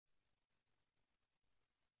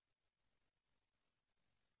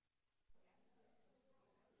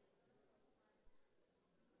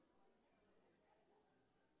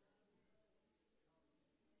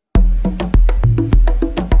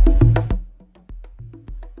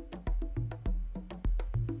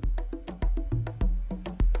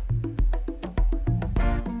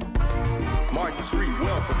Martin Street.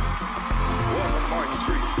 Welcome. Welcome, Martin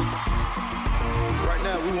Street. Right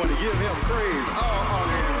now, we want to give him praise, all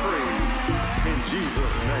honor and praise, in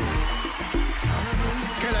Jesus' name.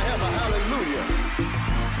 Can I have a hallelujah?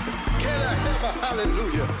 Can I have a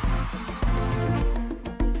hallelujah?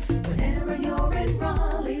 Whenever you're in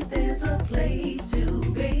Raleigh, there's a place to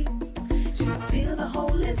be. To feel the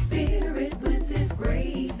Holy Spirit with His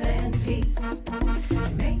grace and peace.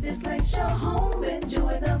 Make this place your home,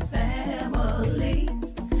 enjoy the family.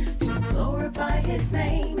 To glorify His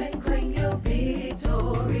name and claim your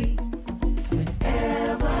victory.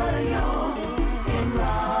 Whenever you're in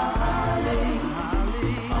Raleigh,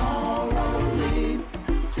 all roads lead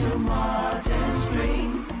to Martin Street.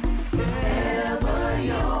 Whenever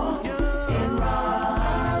you're in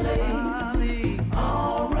Raleigh,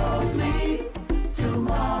 all roads lead to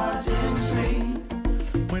Martin Street.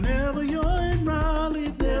 Whenever you're in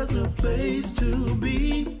Raleigh, there's a place to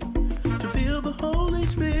be. To feel the Holy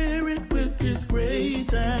Spirit with His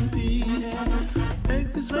grace and peace.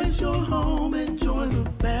 Make this place your home, enjoy the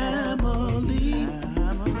family.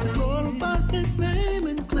 To glorify His name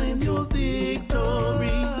and claim your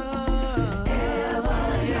victory.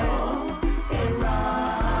 Whenever you're in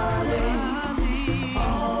Raleigh,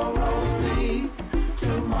 all roads lead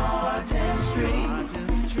to Martin Street.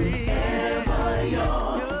 Whenever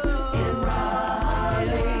you're in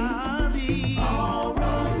Raleigh, all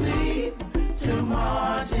roads lead to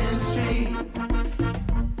Martin Street.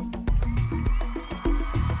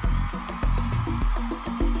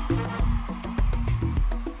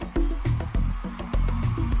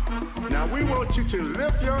 Now we want you to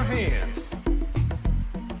lift your hands.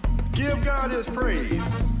 Give God His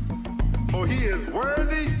praise, for He is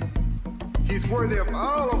worthy. He's worthy of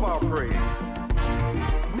all of our praise.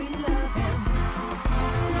 We love Him.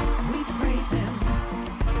 We praise Him.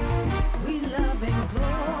 We love and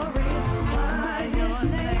glorify His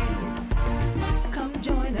name. Come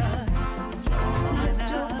join us.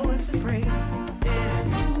 Lift your voice of praise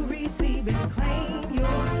to receive and claim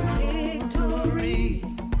your victory.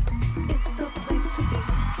 It's the place to be.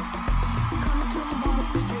 Come to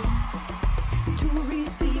Martin Street to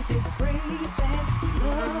receive His grace and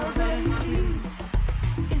love and peace.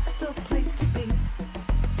 It's the place to be.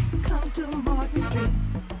 Come to Martin Street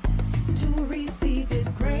to receive His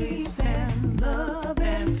grace and love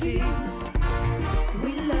and peace.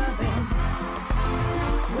 We love Him.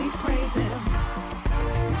 We praise Him.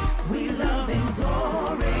 We love and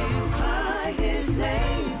glorify His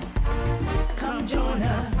name. Come join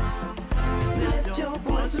us. Lift your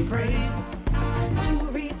voice of praise to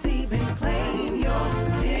receive and claim your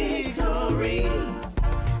victory.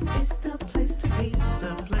 It's the place to be. It's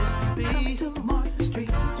the place to be. Come to Martin Street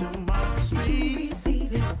To Martin to Street.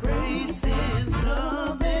 receive His grace and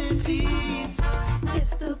love and peace.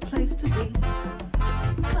 It's the place to be.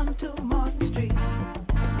 Come to Martin Street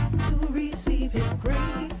to receive His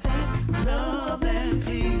grace and love and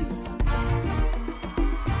peace.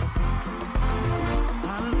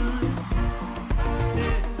 Hallelujah.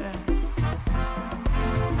 Yeah.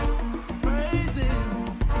 Praise Him.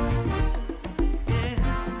 Yeah.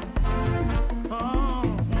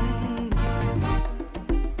 Oh.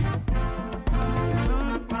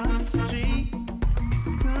 Good Martin Street.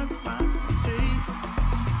 Good Martin Street.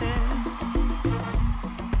 Yeah.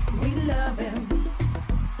 We love Him.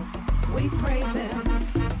 We praise Him.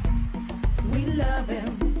 We love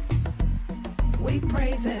Him. We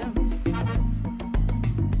praise Him.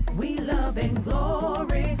 We love and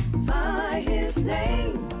glorify His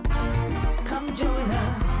name. Come join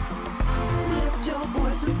us. Lift your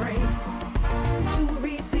voice with praise to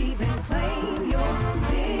receive and claim your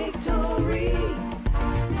victory.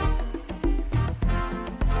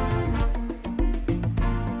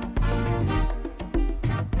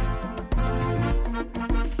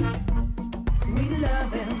 We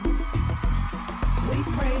love Him. We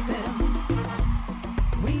praise Him.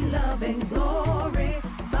 We love and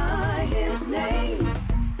glorify His name.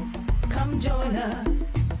 Come join us.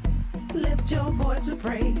 Lift your voice with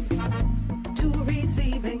praise to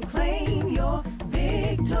receive and claim your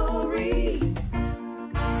victory.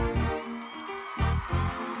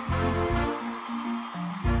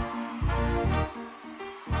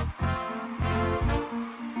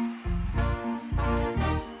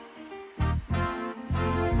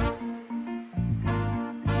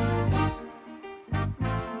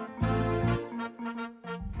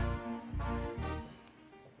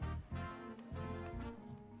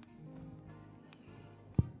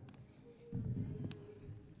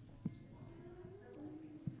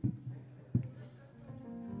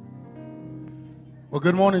 Well,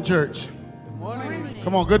 good morning, church. Good morning.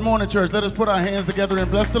 Come on, good morning, church. Let us put our hands together and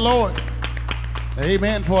bless the Lord.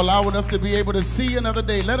 Amen, for allowing us to be able to see another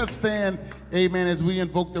day. Let us stand, amen, as we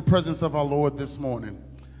invoke the presence of our Lord this morning.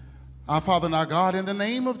 Our Father and our God, in the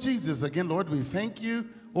name of Jesus, again, Lord, we thank you.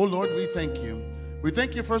 Oh, Lord, we thank you. We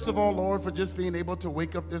thank you, first of all, Lord, for just being able to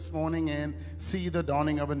wake up this morning and see the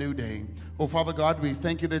dawning of a new day. Oh, Father God, we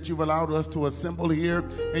thank you that you've allowed us to assemble here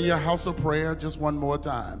in your house of prayer just one more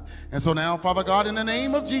time. And so now, Father God, in the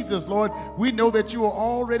name of Jesus, Lord, we know that you are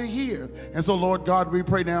already here. And so, Lord God, we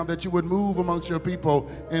pray now that you would move amongst your people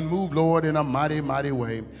and move, Lord, in a mighty, mighty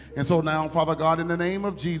way. And so now, Father God, in the name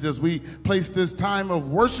of Jesus, we place this time of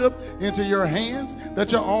worship into your hands,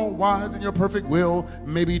 that your all-wise and your perfect will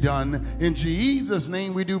may be done. In Jesus'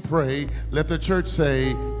 name we do pray. Let the church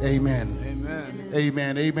say amen. Amen.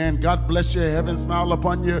 Amen. Amen. God bless you. Heaven smile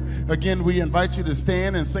upon you. Again, we invite you to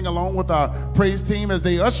stand and sing along with our praise team as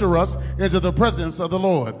they usher us into the presence of the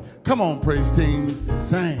Lord. Come on, praise team,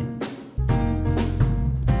 sing.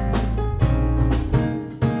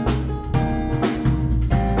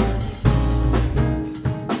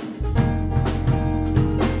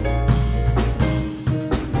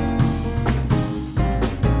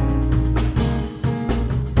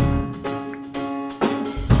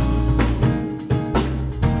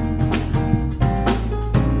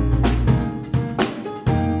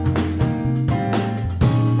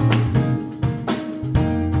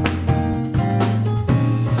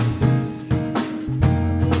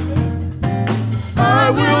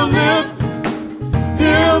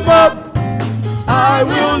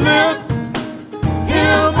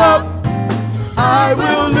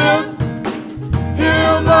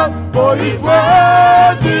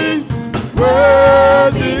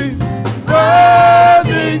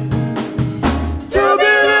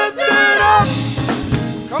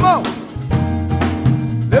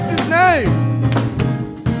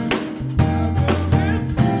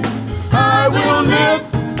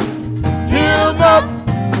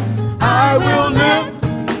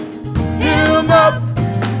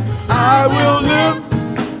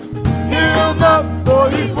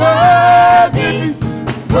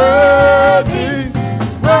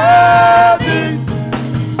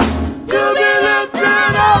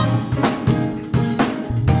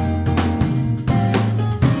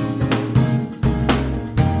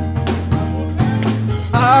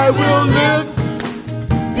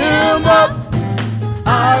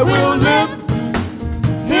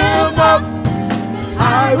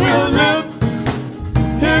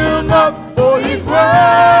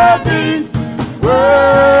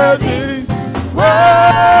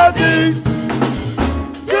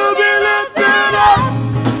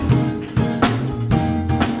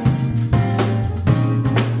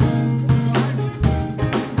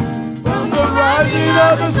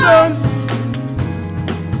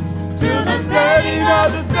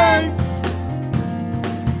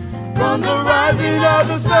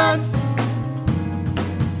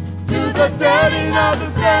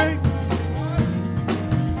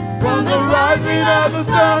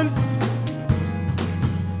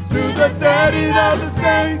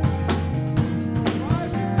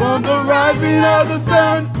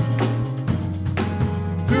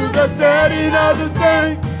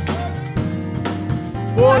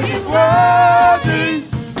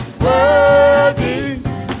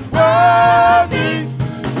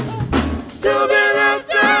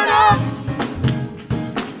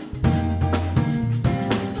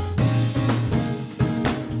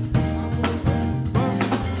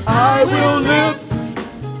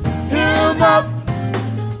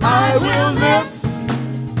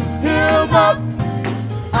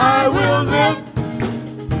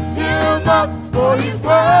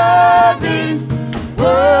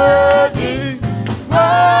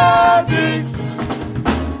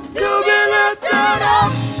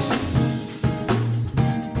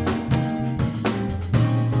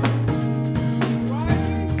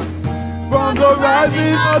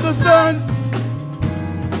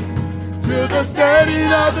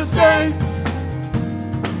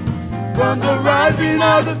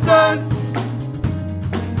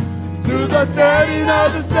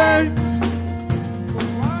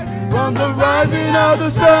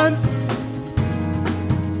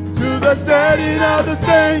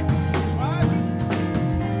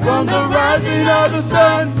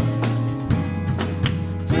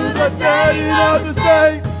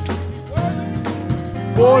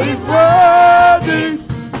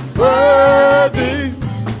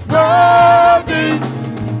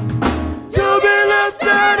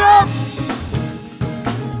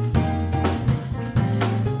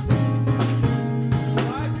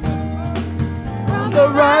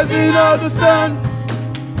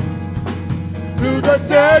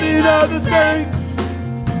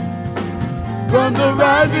 from the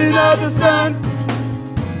rising of the sun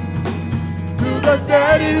to the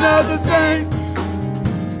setting of the same.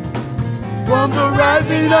 From the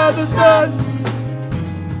rising of the sun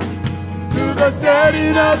to the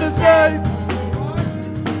setting of the same.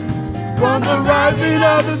 From the rising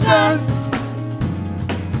of the sun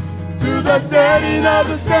to the setting of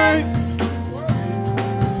the same.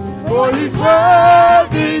 For he's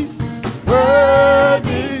worthy,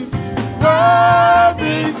 worthy,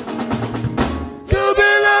 worthy to be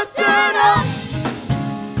lifted up.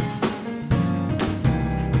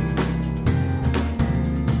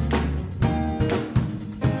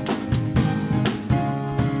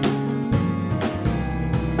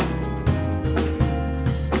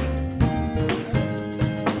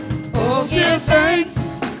 Oh, give thanks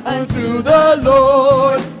unto the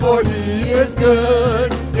Lord, for he is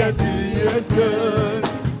good. Yes, he is good.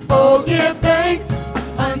 Oh, give thanks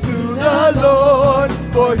unto the Lord,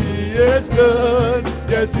 for he is good.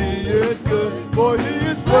 Yes, he is good. For he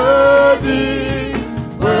is worthy,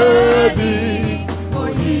 worthy. For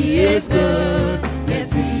he is good.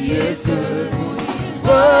 Yes, he is good.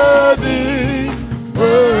 Worthy,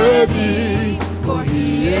 worthy. For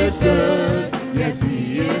he is good. Yes,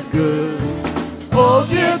 he is good. Oh,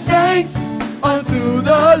 give thanks unto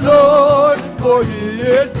the Lord, for he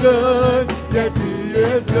is good. Yes, he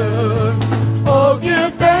is good. Oh,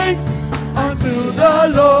 give thanks unto the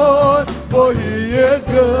Lord, for he is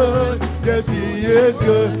good. Yes, he is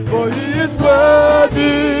good. For he is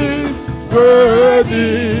worthy,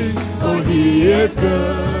 worthy. For he is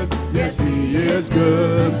good. Yes, he is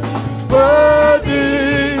good.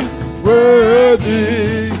 Worthy,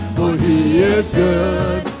 worthy. For he is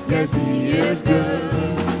good. Yes, he is good.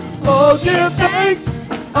 Oh, give thanks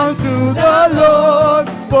unto the Lord,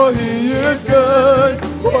 for he is good,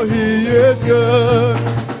 for he is good.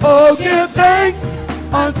 Oh, give thanks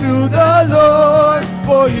unto the Lord,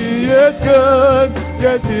 for he is good.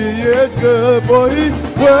 Yes, he is good. For he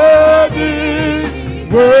worthy,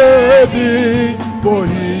 worthy. For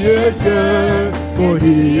he is good. For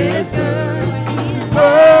he is good.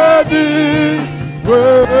 Worthy,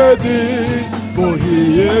 worthy. For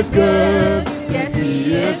he is good. Yes,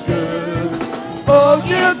 he is good. Oh,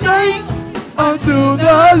 give thanks unto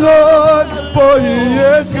the Lord, for he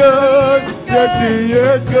is good. Yes, he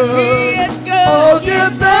is good. Oh,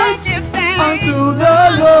 give thanks unto the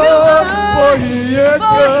Lord, for he is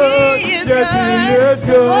good. Yes, he is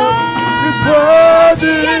good. He's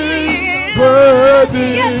worthy, worthy.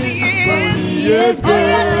 For he is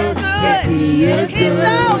good. Yes, he is good.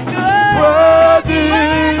 Worthy,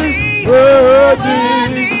 worthy.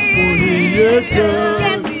 For he is good.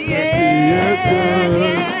 Yes, he is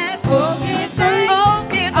good. Oh, give thanks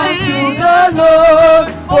unto the Lord,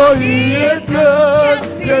 for he is good.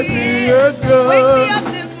 Yes, he is good.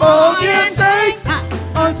 Oh, give thanks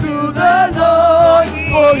unto the Lord,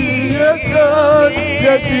 for he is good.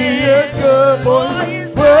 Yes, he is good. For he is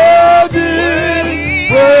worthy,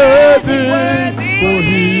 worthy. For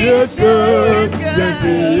he is good. Yes,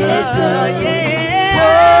 he is good.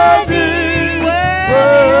 Worthy,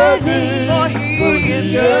 worthy. For he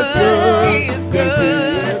is good. Yes, he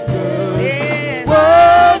is good.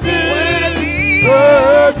 Worthy,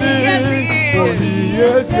 worthy. For he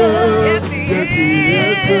is good. Yes, he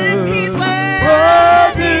is good.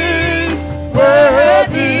 Worthy,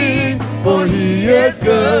 worthy. For he is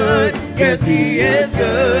good. Yes, he is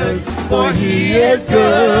good. For he is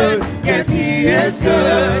good. Yes, he is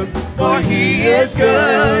good. For he is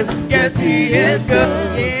good. Yes, he is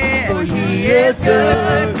good. For he is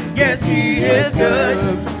good. Yes, he is good.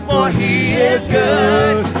 For he is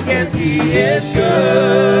good. Yes, he is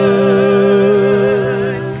good.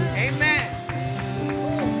 Amen.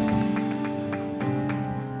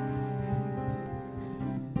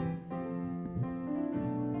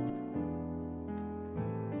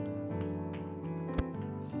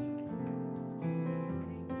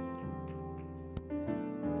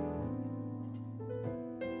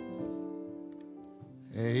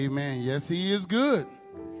 Amen. Yes, he is good,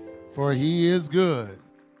 for he is good.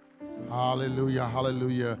 Hallelujah,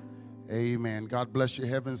 hallelujah. Amen. God bless you.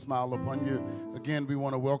 Heaven smile upon you. Again, we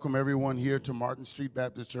want to welcome everyone here to Martin Street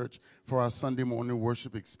Baptist Church for our Sunday morning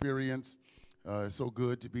worship experience. It's so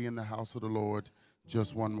good to be in the house of the Lord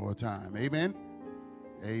just one more time. Amen.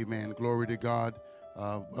 Amen. Glory to God.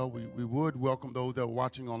 Well, we would welcome those that are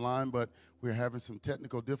watching online, but we're having some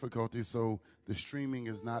technical difficulties, so the streaming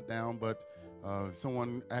is not down. But if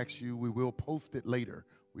someone asks you, we will post it later.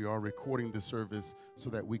 We are recording the service so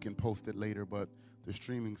that we can post it later, but the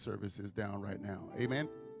streaming service is down right now. Amen.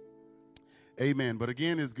 Amen. But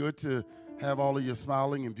again, it's good to have all of your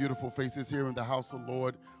smiling and beautiful faces here in the house of the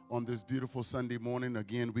Lord on this beautiful Sunday morning.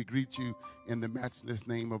 Again, we greet you in the matchless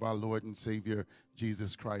name of our Lord and Savior,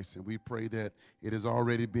 Jesus Christ. And we pray that it has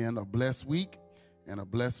already been a blessed week and a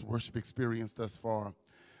blessed worship experience thus far.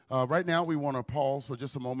 Right now, we want to pause for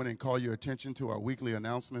just a moment and call your attention to our weekly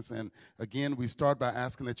announcements. And again, we start by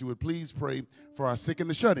asking that you would please pray for our sick and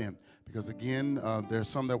the shut-in. Because again, there's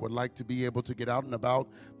some that would like to be able to get out and about,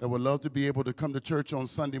 that would love to be able to come to church on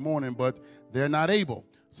Sunday morning, but they're not able.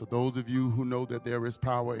 So those of you who know that there is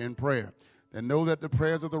power in prayer, and know that the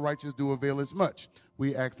prayers of the righteous do avail as much,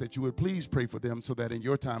 we ask that you would please pray for them so that in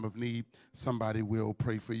your time of need, somebody will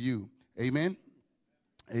pray for you. Amen?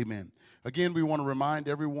 Amen. Again, we want to remind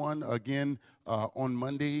everyone, again, on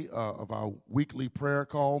Monday of our weekly prayer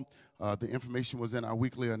call. The information was in our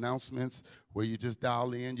weekly announcements where you just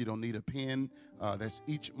dial in. You don't need a pen. That's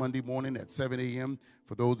each Monday morning at 7 a.m.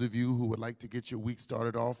 For those of you who would like to get your week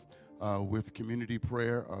started off with community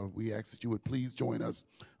prayer, we ask that you would please join us.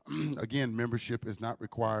 Again, membership is not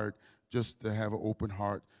required, just to have an open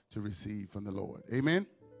heart to receive from the Lord. Amen?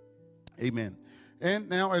 Amen. And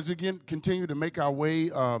now as we continue to make our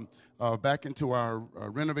way back into our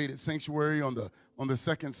renovated sanctuary on the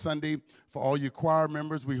second Sunday, for all you choir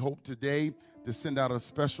members, we hope today to send out a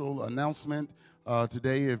special announcement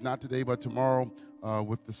today, if not today, but tomorrow,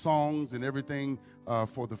 with the songs and everything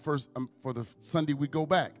for the Sunday we go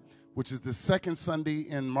back, which is the second Sunday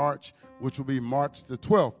in March, which will be March the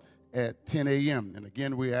 12th at 10 a.m. And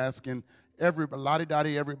again, we're asking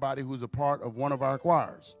everybody who's a part of one of our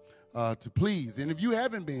choirs to please, and if you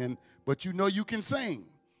haven't been, but you know you can sing,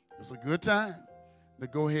 it's a good time to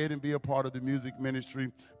go ahead and be a part of the music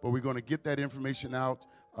ministry. But we're going to get that information out.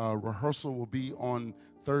 Rehearsal will be on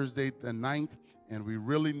Thursday the 9th, and we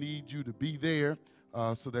really need you to be there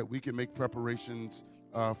so that we can make preparations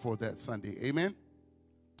for that Sunday. Amen.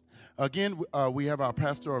 Again, we have our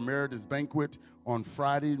Pastor Emeritus banquet on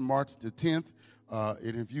Friday, March the 10th.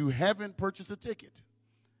 And if you haven't purchased a ticket,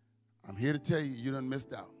 I'm here to tell you, you done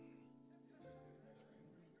missed out.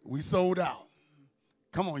 We sold out.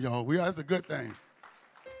 Come on, y'all. That's a good thing.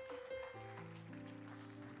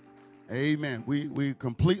 Amen. We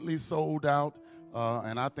completely sold out,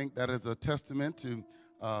 and I think that is a testament to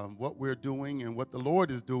what we're doing and what the Lord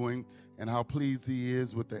is doing and how pleased he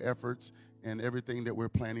is with the efforts and everything that we're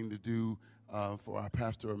planning to do for our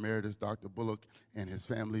Pastor Emeritus, Dr. Bullock, and his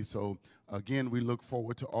family. So, again, we look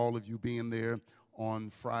forward to all of you being there on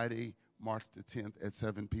Friday, March the 10th at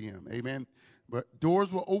 7 p.m. Amen. But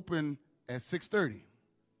doors will open at 6:30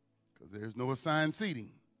 because there's no assigned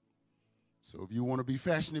seating. So if you want to be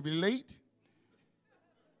fashionably late,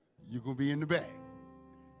 you're going to be in the back.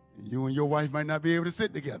 You and your wife might not be able to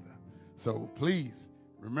sit together. So please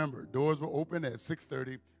remember, doors will open at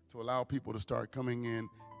 6:30 to allow people to start coming in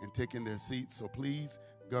and taking their seats. So please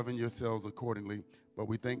govern yourselves accordingly. But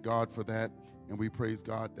we thank God for that, and we praise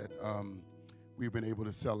God that we've been able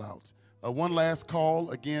to sell out. One last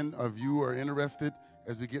call, again, if you are interested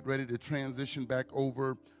as we get ready to transition back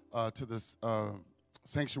over to the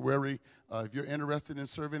sanctuary. If you're interested in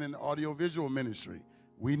serving in the audiovisual ministry,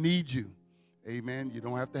 we need you. Amen. You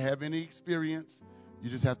don't have to have any experience.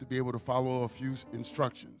 You just have to be able to follow a few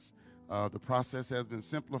instructions. The process has been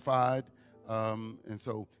simplified. And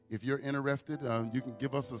so if you're interested, you can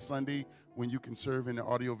give us a Sunday when you can serve in the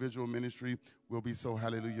audiovisual ministry. We'll be so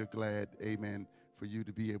hallelujah glad, amen, for you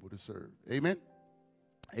to be able to serve. Amen?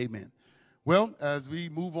 Amen. Well, as we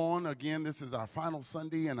move on, again, this is our final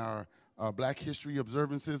Sunday in our Black History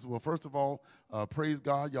observances. Well, first of all, praise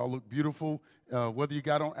God. Y'all look beautiful. Whether you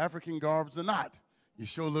got on African garbs or not, you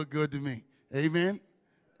sure look good to me. Amen?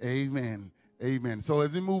 Amen. Amen. So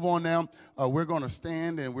as we move on now, we're going to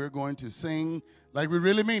stand and we're going to sing like we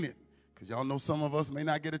really mean it. Because y'all know some of us may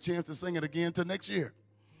not get a chance to sing it again till next year.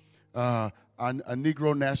 A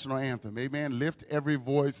Negro national anthem. Amen. Lift every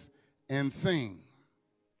voice and sing.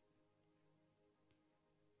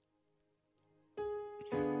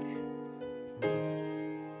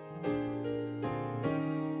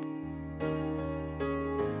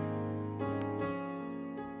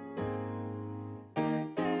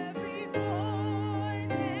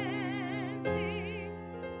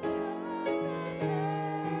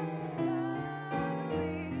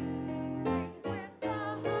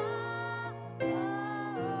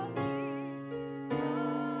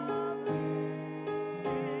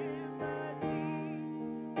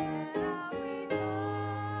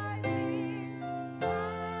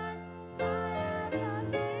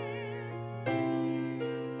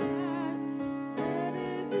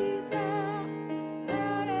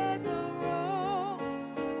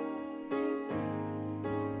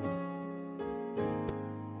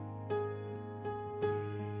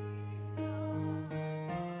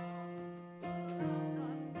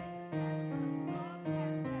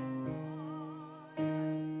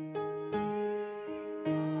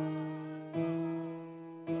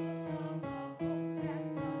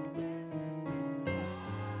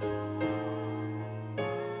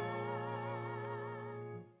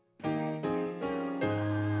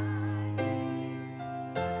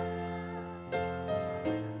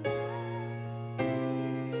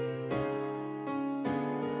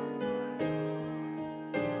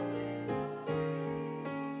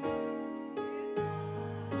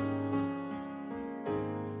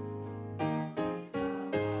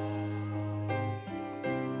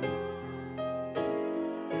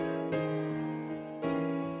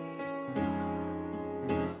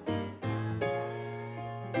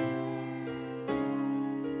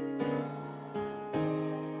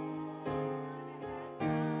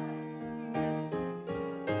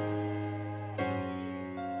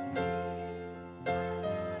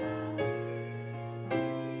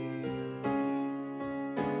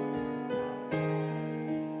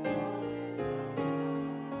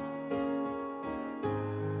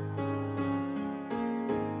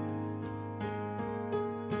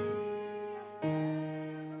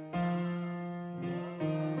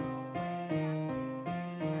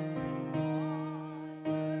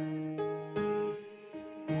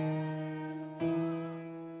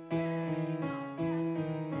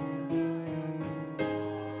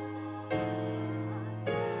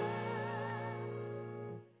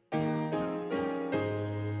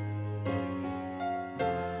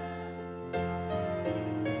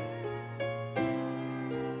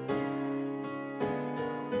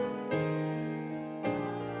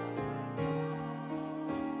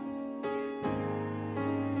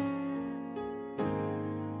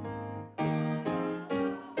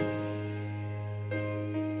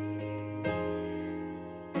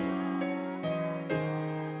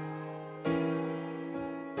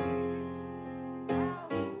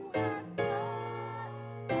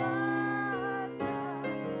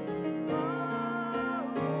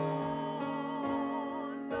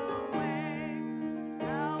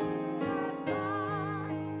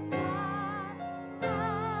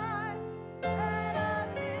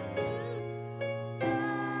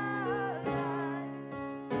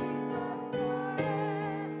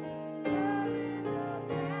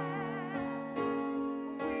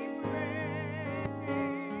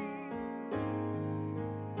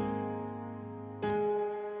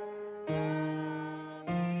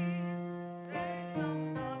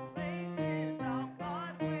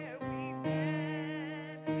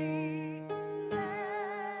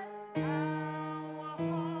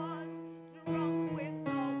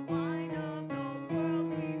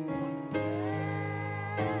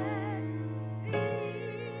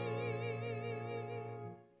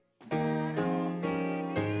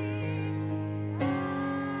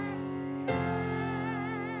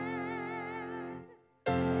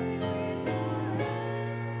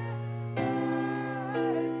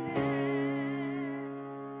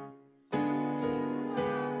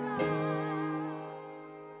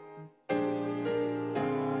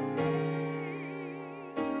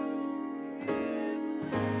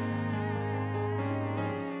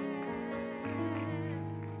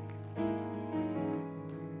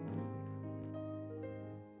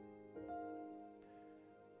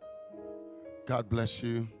 God bless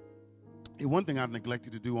you. Hey, one thing I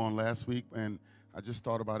neglected to do on last week, and I just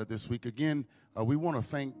thought about it this week again, we want to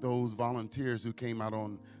thank those volunteers who came out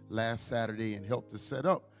on last Saturday and helped to set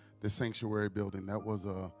up the sanctuary building. That was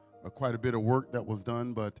quite a bit of work that was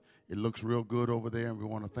done, but it looks real good over there, and we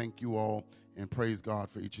want to thank you all and praise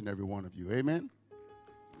God for each and every one of you. Amen?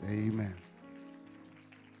 Amen.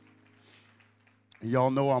 And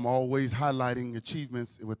y'all know I'm always highlighting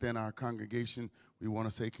achievements within our congregation. We want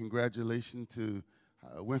to say congratulations to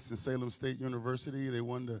Winston-Salem State University. They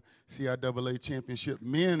won the CIAA Championship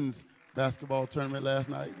men's basketball tournament last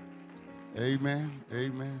night. Amen,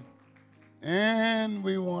 amen. And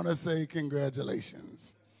we want to say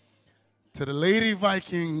congratulations to the Lady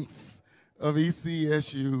Vikings of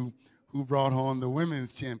ECSU who brought home the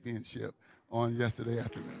women's championship on yesterday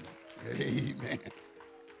afternoon. Amen.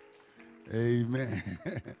 Amen.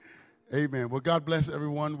 Amen. Well, God bless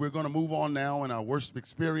everyone. We're going to move on now in our worship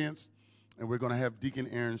experience, and we're going to have Deacon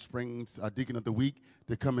Aaron Springs, our Deacon of the Week,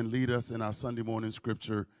 to come and lead us in our Sunday morning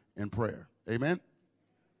scripture and prayer. Amen.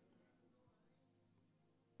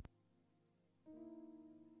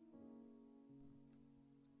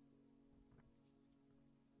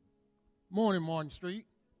 Morning, Martin Street.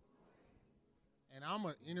 And I'm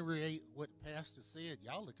going to iterate what the pastor said.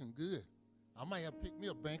 Y'all looking good. I might have picked me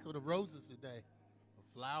a banquet of roses today, of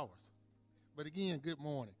flowers. But again, good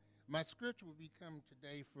morning. My scripture will be coming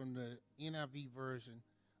today from the NIV version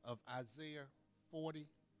of Isaiah 40,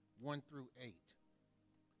 1 through 8.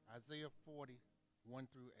 Isaiah 40, 1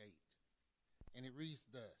 through 8. And it reads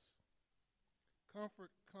thus.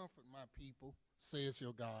 Comfort, comfort my people, says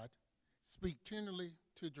your God. Speak tenderly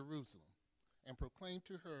to Jerusalem, and proclaim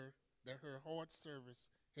to her that her hard service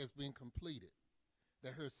has been completed,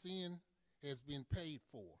 that her sin has been paid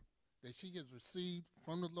for, that she has received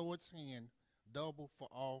from the Lord's hand double for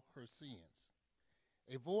all her sins.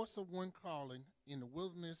 A voice of one calling in the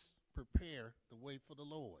wilderness, prepare the way for the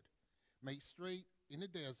Lord. Make straight in the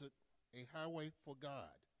desert a highway for God.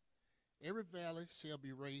 Every valley shall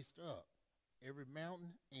be raised up, every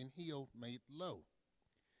mountain and hill made low.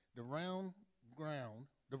 The round ground,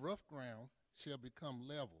 the rough ground shall become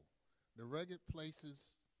level, the rugged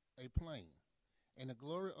places a plain, and the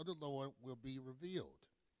glory of the Lord will be revealed,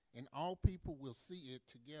 and all people will see it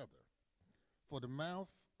together. For the mouth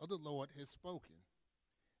of the Lord has spoken.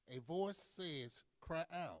 A voice says, cry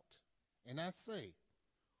out. And I say,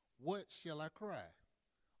 what shall I cry?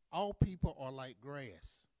 All people are like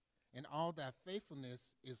grass, and all thy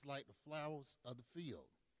faithfulness is like the flowers of the field.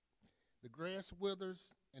 The grass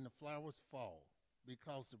withers and the flowers fall,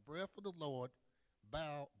 because the breath of the Lord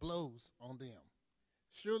blows on them.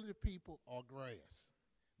 Surely the people are grass.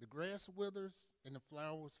 The grass withers and the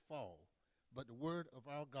flowers fall, but the word of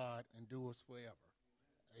our God endures forever.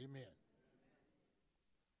 Amen.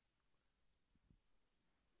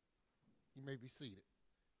 You may be seated.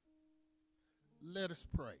 Let us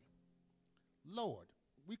pray. Lord,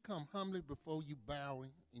 we come humbly before you,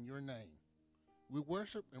 bowing in your name. We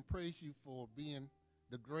worship and praise you for being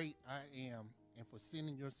the great I am, and for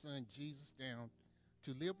sending your son Jesus down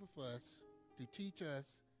to live with us, to teach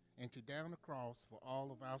us, and to die on the cross for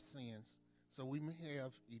all of our sins, so we may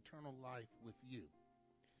have eternal life with you.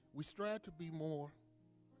 We strive to be more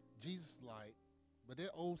Jesus-like, but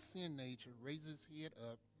that old sin nature raises its head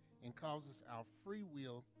up and causes our free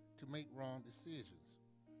will to make wrong decisions.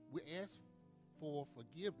 We ask for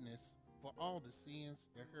forgiveness for all the sins,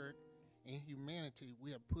 the hurt, and humanity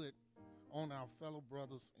we have put on our fellow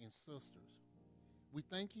brothers and sisters. We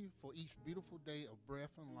thank you for each beautiful day of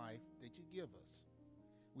breath and life that you give us.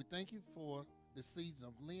 We thank you for the season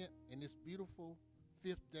of Lent and this beautiful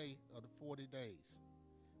 5th day of the 40 days.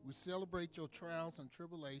 We celebrate your trials and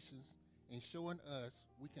tribulations and showing us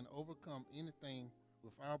we can overcome anything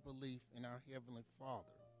with our belief in our Heavenly Father.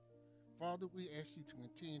 Father, we ask you to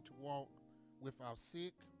continue to walk with our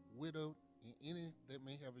sick, widowed, and any that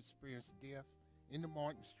may have experienced death in the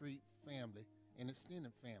Martin Street family and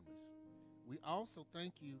extended families. We also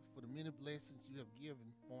thank you for the many blessings you have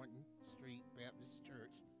given Martin Street Baptist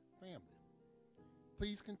Church family.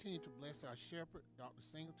 Please continue to bless our shepherd, Dr.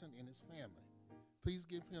 Singleton, and his family. Please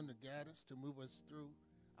give him the guidance to move us through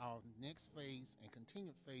our next phase and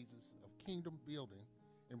continued phases of kingdom building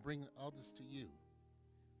and bringing others to you.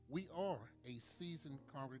 We are a seasoned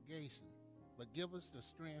congregation, but give us the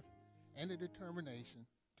strength and the determination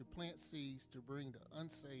to plant seeds to bring the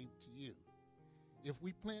unsaved to you. If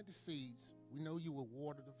we plant the seeds, we know you will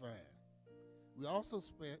water the vine. We also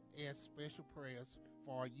ask special prayers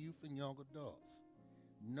for our youth and young adults.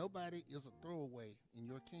 Nobody is a throwaway in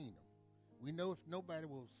your kingdom. We know if nobody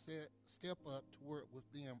will step up to work with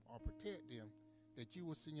them or protect them, that you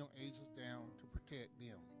will send your angels down to protect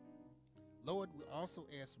them. Lord, we also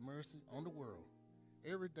ask mercy on the world.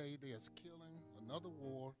 Every day there's killing, another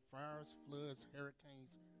war, fires, floods, hurricanes,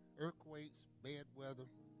 earthquakes, bad weather,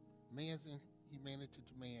 man's inhumanity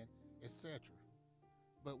to man, etc.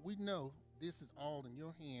 But we know this is all in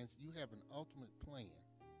your hands. You have an ultimate plan.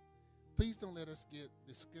 Please don't let us get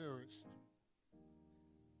discouraged.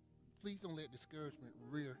 Please don't let discouragement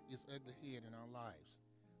rear its ugly head in our lives.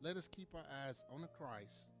 Let us keep our eyes on the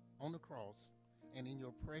Christ, on the cross, and in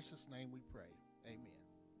your precious name we pray. Amen.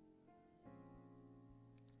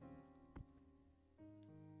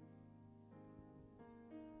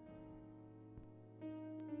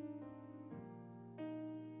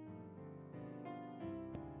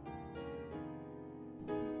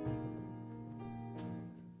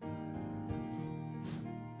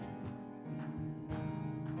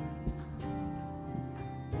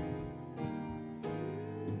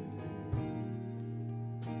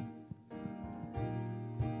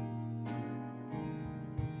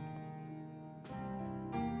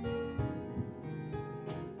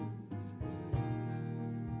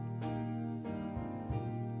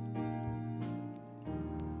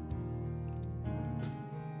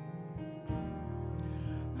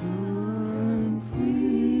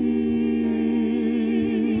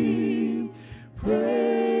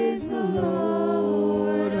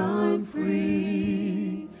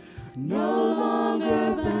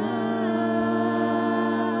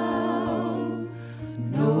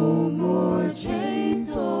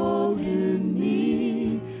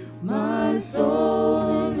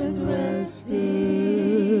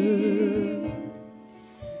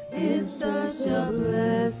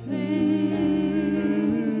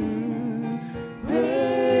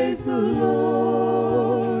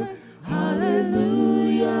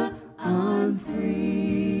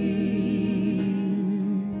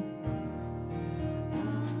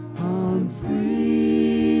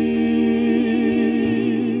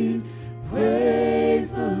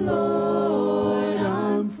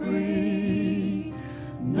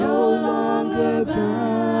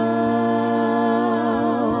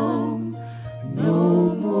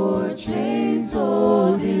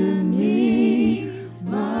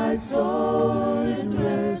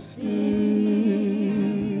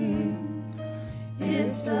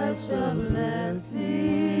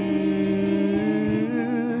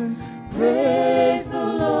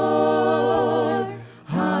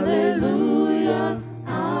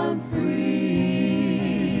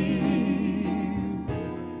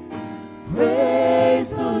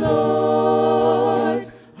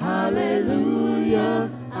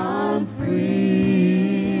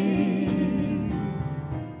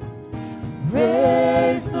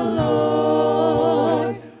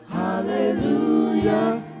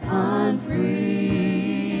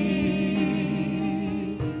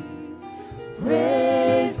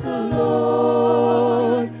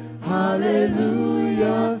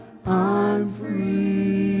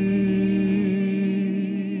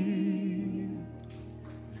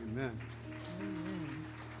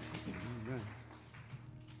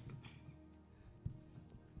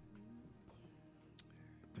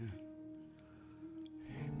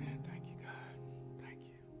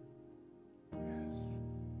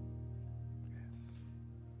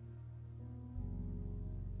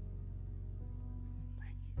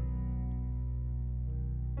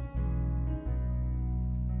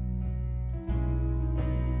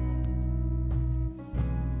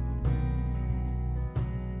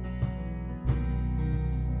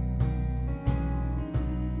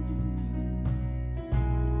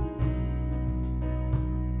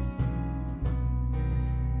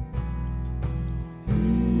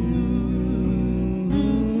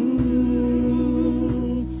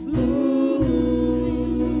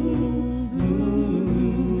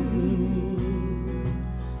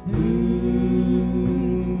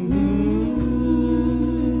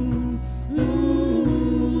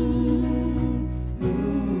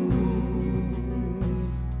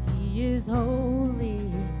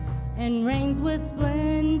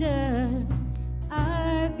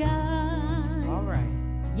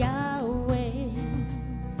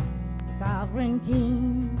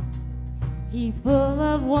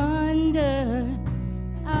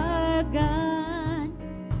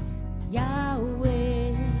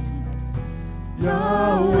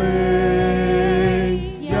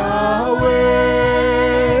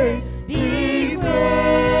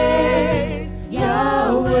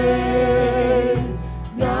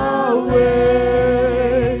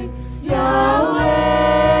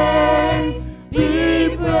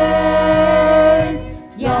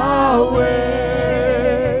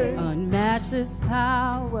 Unmatched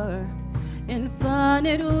power in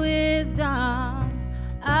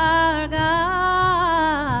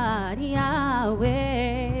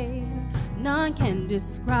none can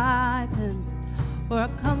describe him or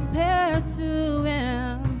compare to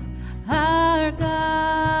him. Our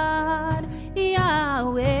God,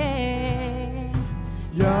 Yahweh,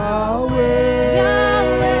 Yahweh,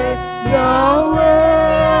 Yahweh, Yahweh,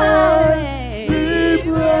 be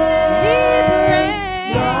praised.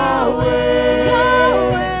 Yahweh,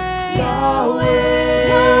 Yahweh, Yahweh,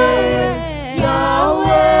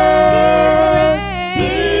 Yahweh,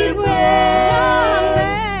 be praised.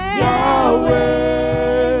 Yahweh.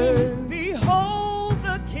 Behold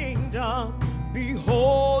the kingdom,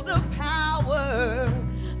 behold the power,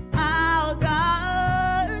 our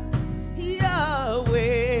God,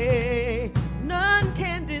 Yahweh. None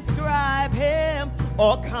can describe him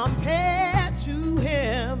or compare to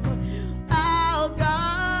him. Our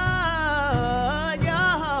God,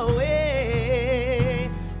 Yahweh,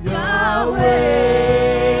 Yahweh,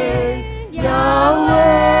 Yahweh,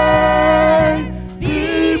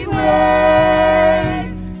 be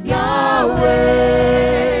praised.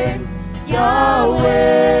 Yahweh,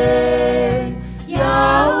 Yahweh,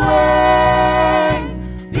 Yahweh,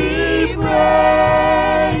 be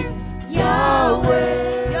praised.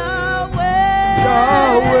 Yahweh, Yahweh,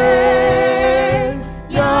 Yahweh,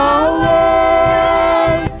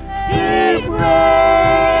 Yahweh, be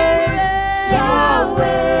praised.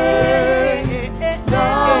 Yahweh,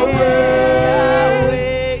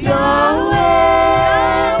 Yahweh,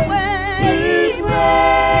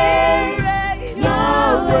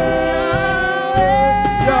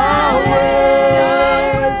 Yahweh,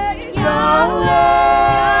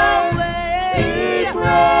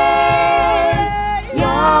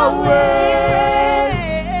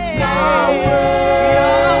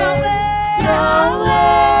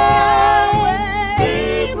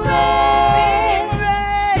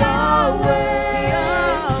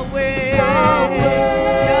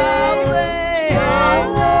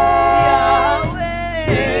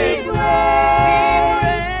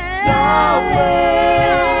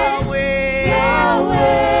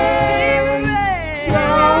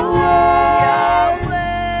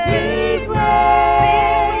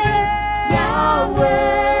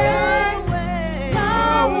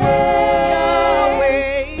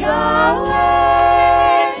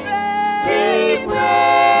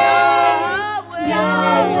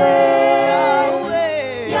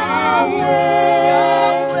 praised.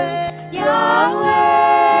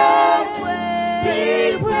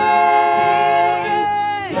 Yahweh,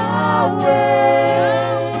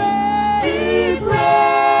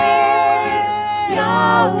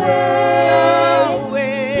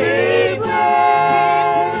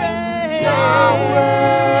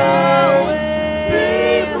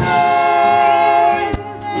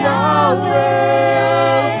 Yahweh,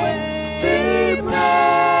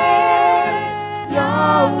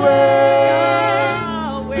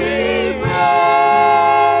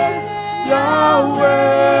 Yahweh,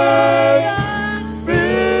 be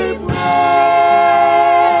praised.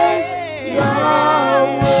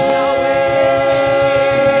 Yahweh,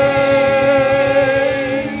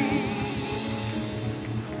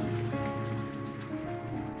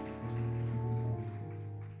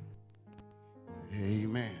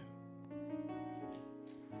 Amen.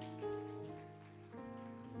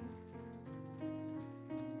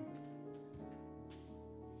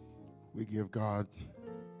 We give God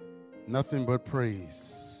nothing but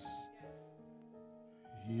praise.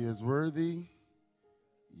 He is worthy.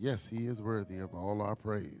 Yes, he is worthy of all our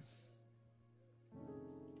praise.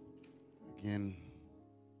 Again,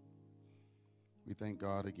 we thank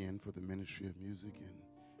God again for the ministry of music and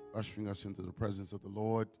ushering us into the presence of the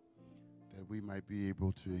Lord, that we might be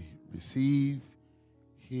able to receive,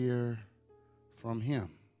 hear from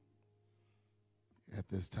him at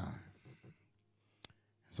this time.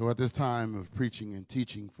 So at this time of preaching and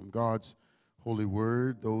teaching from God's holy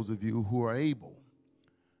word, those of you who are able,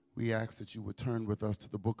 we ask that you would turn with us to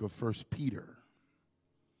the book of 1 Peter,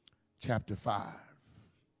 chapter 5.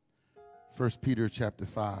 1 Peter, chapter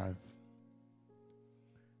 5.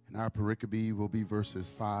 And our pericope will be verses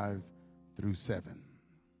 5 through 7.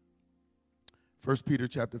 1 Peter,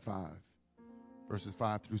 chapter 5, verses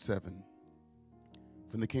 5 through 7.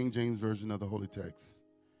 From the King James Version of the Holy Text.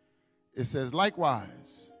 It says,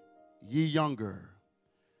 likewise, ye younger,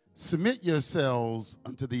 submit yourselves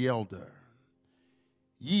unto the elder.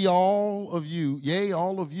 Ye all of you, yea,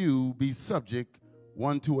 all of you, be subject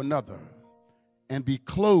one to another, and be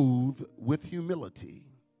clothed with humility.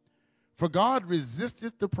 For God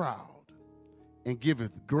resisteth the proud, and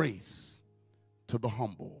giveth grace to the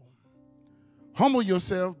humble. Humble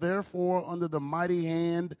yourself, therefore, under the mighty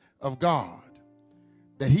hand of God,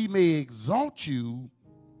 that he may exalt you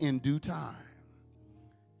in due time,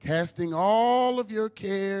 casting all of your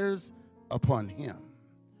cares upon him,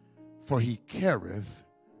 for he careth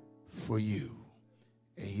for you.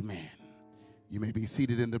 Amen. You may be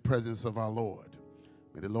seated in the presence of our Lord.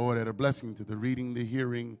 May the Lord add a blessing to the reading, the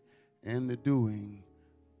hearing, and the doing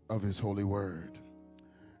of his holy word.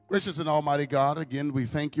 Gracious and almighty God, again, we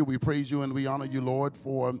thank you, we praise you, and we honor you, Lord,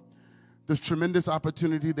 for this tremendous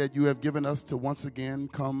opportunity that you have given us to once again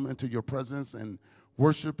come into your presence and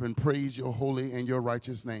worship and praise your holy and your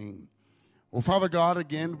righteous name. Well, Father God,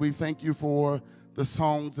 again, we thank you for the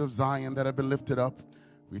songs of Zion that have been lifted up.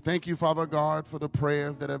 We thank you, Father God, for the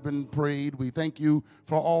prayers that have been prayed. We thank you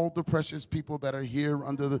for all the precious people that are here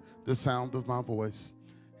under the sound of my voice.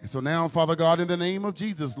 And so now, Father God, in the name of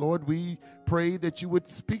Jesus, Lord, we pray that you would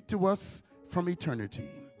speak to us from eternity.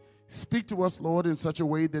 Speak to us, Lord, in such a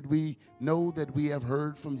way that we know that we have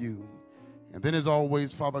heard from you. And then, as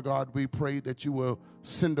always, Father God, we pray that you will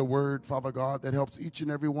send a word, Father God, that helps each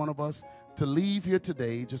and every one of us to leave here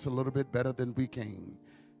today just a little bit better than we came.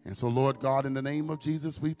 And so, Lord God, in the name of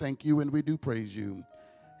Jesus, we thank you and we do praise you.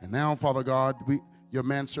 And now, Father God, your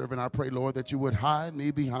manservant, I pray, Lord, that you would hide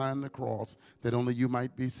me behind the cross, that only you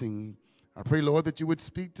might be seen. I pray, Lord, that you would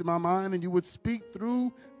speak to my mind and you would speak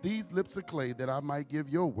through these lips of clay, that I might give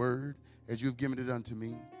your word as you've given it unto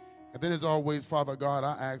me. And then, as always, Father God,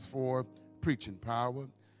 I ask for preaching power,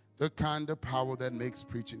 the kind of power that makes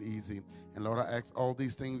preaching easy. And Lord, I ask all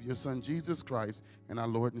these things, your Son, Jesus Christ, and our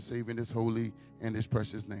Lord and Savior, in his holy and his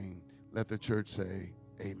precious name. Let the church say,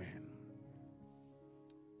 amen.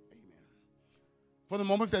 For the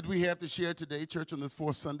moments that we have to share today, church, on this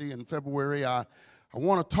fourth Sunday in February, I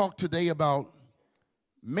want to talk today about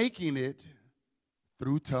making it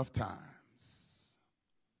through tough times.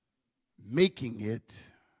 Making it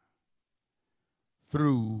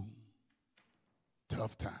through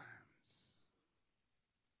tough times.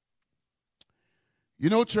 You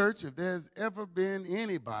know, church, if there's ever been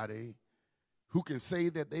anybody who can say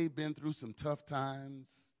that they've been through some tough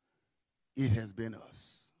times, it has been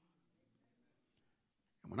us.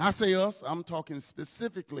 When I say us, I'm talking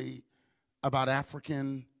specifically about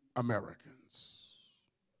African Americans.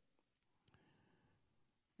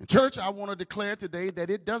 In church, I want to declare today that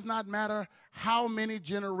it does not matter how many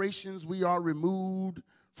generations we are removed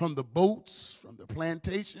from the boats, from the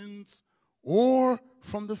plantations, or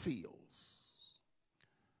from the fields.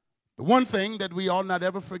 The one thing that we ought not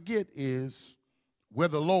ever forget is where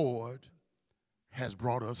the Lord has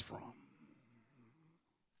brought us from.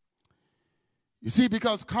 You see,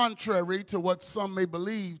 because contrary to what some may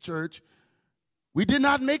believe, church, we did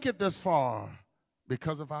not make it this far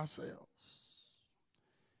because of ourselves.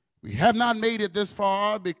 We have not made it this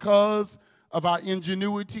far because of our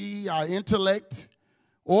ingenuity, our intellect,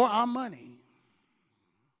 or our money.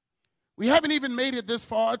 We haven't even made it this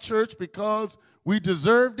far, church, because we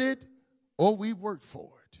deserved it or we worked for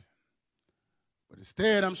it. But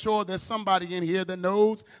instead, I'm sure there's somebody in here that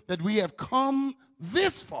knows that we have come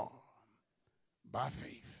this far by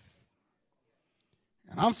faith.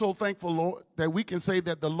 And I'm so thankful, Lord, that we can say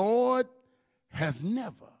that the Lord has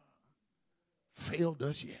never failed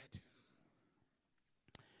us yet.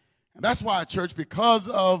 And that's why, church, because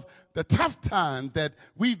of the tough times that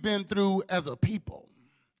we've been through as a people,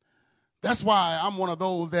 that's why I'm one of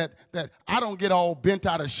those that I don't get all bent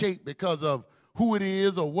out of shape because of who it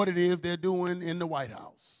is or what it is they're doing in the White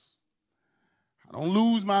House. I don't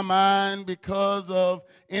lose my mind because of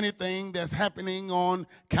anything that's happening on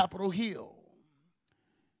Capitol Hill.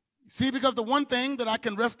 See, because the one thing that I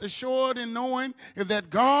can rest assured in knowing is that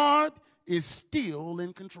God is still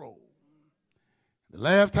in control. The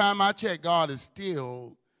last time I checked, God is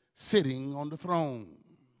still sitting on the throne.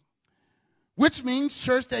 Which means,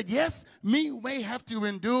 church, that yes, we may have to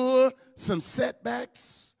endure some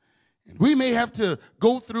setbacks, and we may have to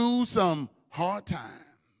go through some hard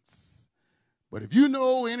times. But if you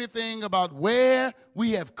know anything about where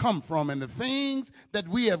we have come from and the things that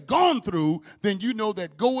we have gone through, then you know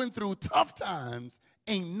that going through tough times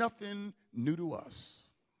ain't nothing new to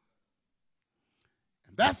us.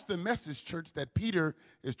 And that's the message, church, that Peter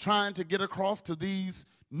is trying to get across to these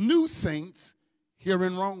new saints here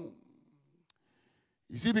in Rome.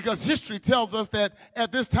 You see, because history tells us that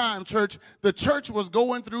at this time, church, the church was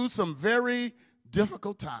going through some very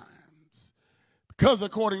difficult times. Because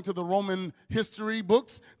according to the Roman history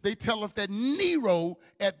books, they tell us that Nero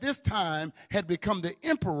at this time had become the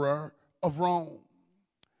emperor of Rome.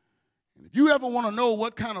 And if you ever want to know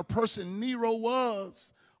what kind of person Nero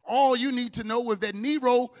was, all you need to know is that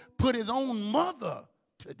Nero put his own mother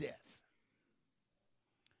to death.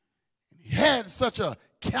 And he had such a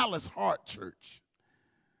callous heart, church,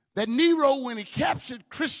 that Nero, when he captured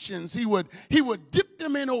Christians, he would dip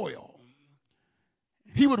them in oil.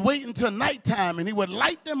 He would wait until nighttime and he would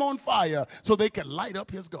light them on fire so they could light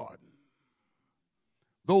up his garden.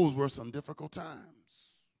 Those were some difficult times.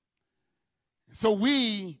 So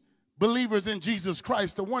we, believers in Jesus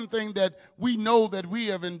Christ, the one thing that we know that we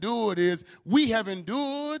have endured is we have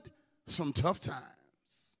endured some tough times.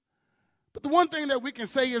 But the one thing that we can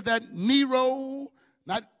say is that Nero,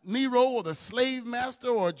 not Nero or the slave master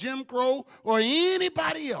or Jim Crow or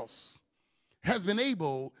anybody else, has been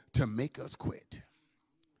able to make us quit.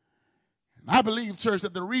 I believe, church,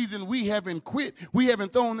 that the reason we haven't quit, we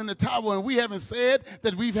haven't thrown in the towel, and we haven't said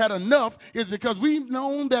that we've had enough is because we've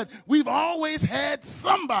known that we've always had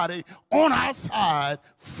somebody on our side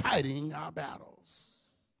fighting our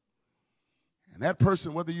battles. And that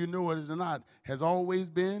person, whether you know it or not, has always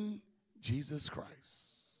been Jesus Christ.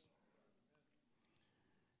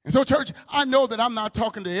 And so, church, I know that I'm not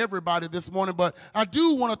talking to everybody this morning, but I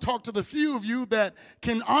do want to talk to the few of you that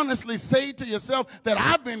can honestly say to yourself that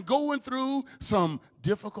I've been going through some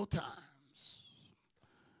difficult times.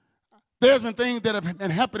 There's been things that have been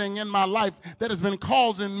happening in my life that has been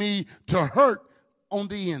causing me to hurt on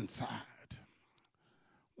the inside. I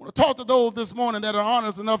want to talk to those this morning that are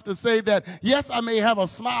honest enough to say that, yes, I may have a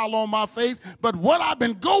smile on my face, but what I've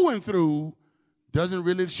been going through doesn't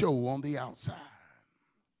really show on the outside.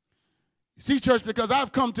 See, church, because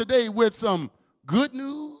I've come today with some good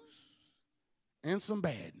news and some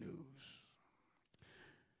bad news.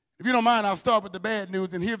 If you don't mind, I'll start with the bad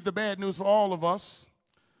news, and here's the bad news for all of us.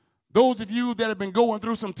 Those of you that have been going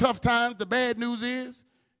through some tough times, the bad news is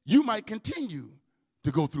you might continue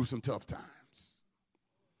to go through some tough times.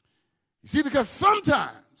 You see, because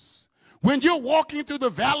sometimes when you're walking through the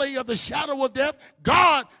valley of the shadow of death,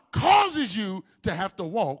 God causes you to have to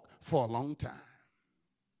walk for a long time.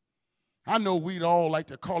 I know we'd all like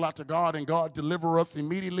to call out to God and God deliver us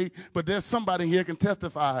immediately, but there's somebody here can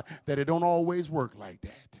testify that it don't always work like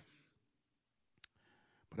that.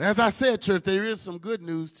 But as I said, church, there is some good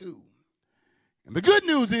news too. And the good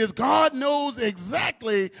news is God knows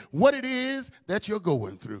exactly what it is that you're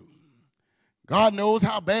going through. God knows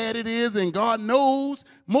how bad it is, and God knows,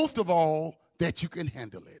 most of all, that you can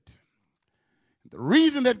handle it. The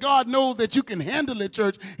reason that God knows that you can handle it,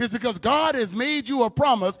 church, is because God has made you a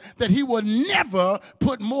promise that he will never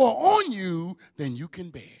put more on you than you can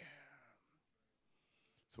bear.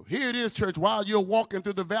 So here it is, church, while you're walking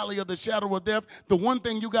through the valley of the shadow of death, the one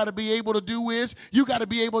thing you got to be able to do is you got to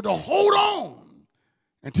be able to hold on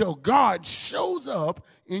until God shows up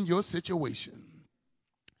in your situation.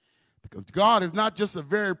 Because God is not just a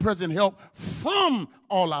very present help from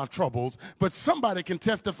all our troubles, but somebody can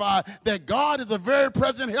testify that God is a very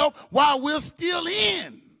present help while we're still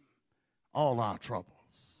in all our troubles.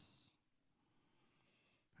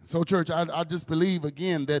 And so, church, I just believe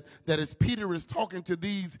again that as Peter is talking to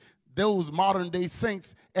those modern day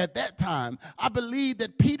saints at that time, I believe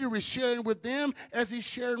that Peter is sharing with them as he's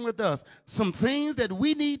sharing with us some things that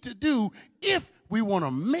we need to do if we want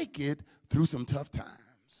to make it through some tough times.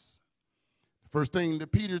 First thing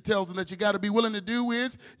that Peter tells them that you got to be willing to do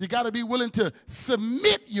is you got to be willing to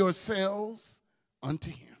submit yourselves unto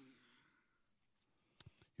him.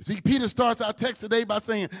 You see, Peter starts our text today by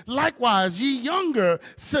saying, likewise, ye younger,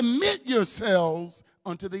 submit yourselves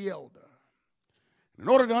unto the elder. In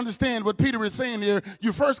order to understand what Peter is saying here,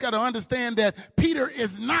 you first got to understand that Peter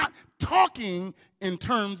is not talking in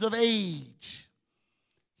terms of age.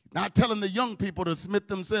 Not telling the young people to submit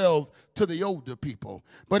themselves to the older people.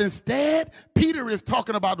 But instead, Peter is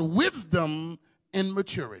talking about wisdom and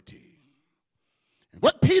maturity. And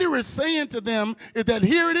what Peter is saying to them is that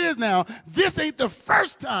here it is now. This ain't the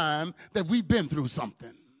first time that we've been through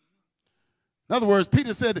something. In other words,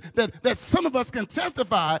 Peter said that some of us can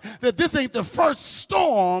testify that this ain't the first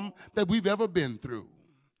storm that we've ever been through.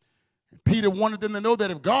 Peter wanted them to know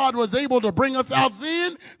that if God was able to bring us out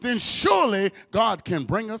then surely God can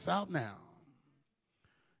bring us out now.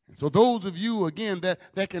 And so those of you, again,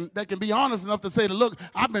 that can be honest enough to say that, look,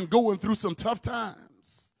 I've been going through some tough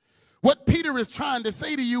times. What Peter is trying to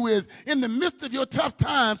say to you is, in the midst of your tough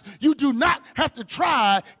times, you do not have to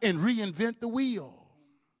try and reinvent the wheel.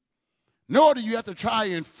 Nor do you have to try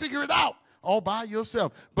and figure it out all by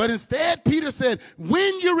yourself. But instead, Peter said,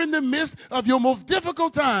 when you're in the midst of your most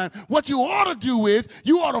difficult time, what you ought to do is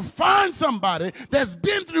you ought to find somebody that's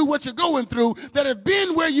been through what you're going through, that have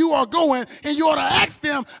been where you are going, and you ought to ask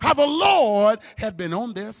them how the Lord had been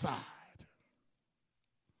on their side.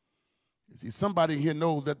 You see, somebody here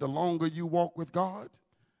knows that the longer you walk with God,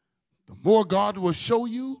 the more God will show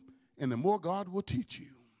you and the more God will teach you.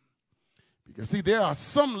 Because, see, there are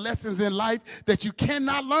some lessons in life that you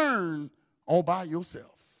cannot learn all by yourself.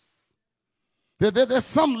 There's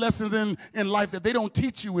some lessons in life that they don't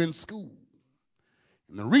teach you in school.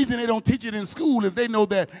 And the reason they don't teach it in school is they know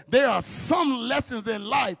that there are some lessons in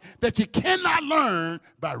life that you cannot learn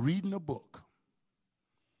by reading a book.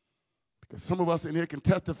 Because some of us in here can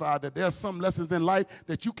testify that there are some lessons in life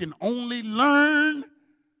that you can only learn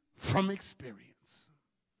from experience.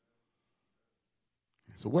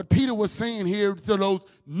 So what Peter was saying here to those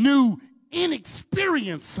new,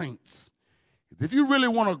 inexperienced saints, if you really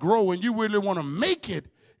want to grow and you really want to make it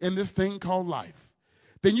in this thing called life,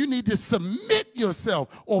 then you need to submit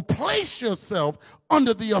yourself or place yourself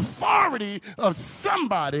under the authority of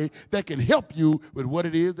somebody that can help you with what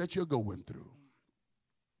it is that you're going through.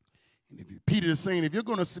 And Peter is saying, if you're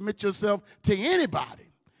going to submit yourself to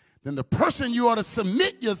anybody, then the person you ought to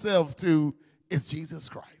submit yourself to is Jesus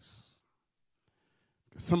Christ.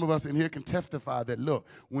 Some of us in here can testify that, look,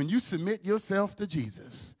 when you submit yourself to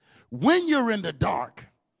Jesus, when you're in the dark,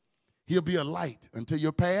 he'll be a light unto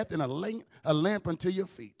your path and a lamp unto your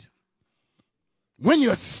feet. When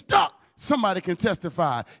you're stuck, somebody can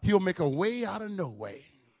testify, he'll make a way out of no way.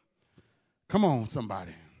 Come on,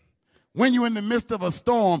 somebody. When you're in the midst of a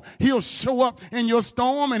storm, he'll show up in your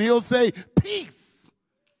storm and he'll say, peace,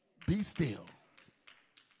 be still.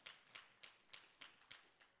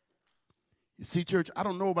 You see, church, I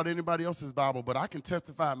don't know about anybody else's Bible, but I can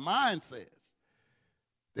testify mine says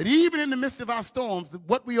that even in the midst of our storms,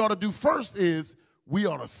 what we ought to do first is we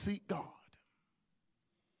ought to seek God.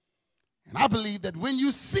 And I believe that when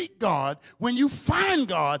you seek God, when you find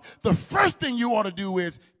God, the first thing you ought to do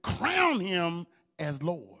is crown him as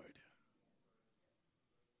Lord.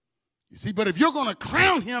 You see, but if you're going to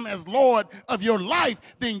crown him as Lord of your life,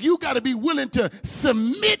 then you got to be willing to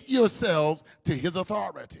submit yourselves to his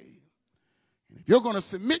authority. If you're going to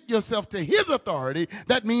submit yourself to his authority,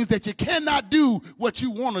 that means that you cannot do what you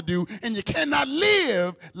want to do and you cannot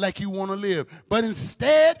live like you want to live. But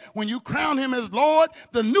instead, when you crown him as Lord,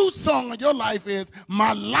 the new song of your life is,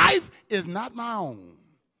 my life is not my own.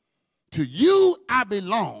 To you I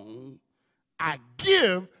belong. I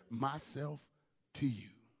give myself to you.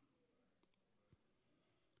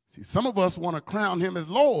 See, some of us want to crown him as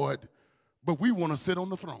Lord, but we want to sit on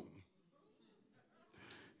the throne.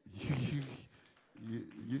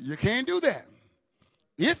 You can't do that.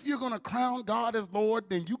 If you're going to crown God as Lord,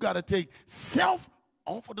 then you got to take self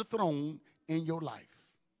off of the throne in your life.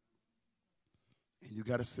 And you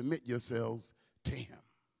got to submit yourselves to him.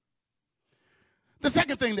 The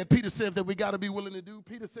second thing that Peter says that we got to be willing to do,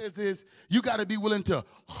 Peter says is you got to be willing to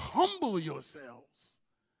humble yourselves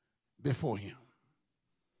before him.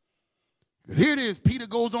 Here it is. Peter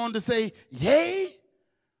goes on to say, yea,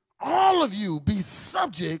 all of you be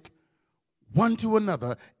subject one to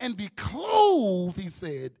another, and be clothed, he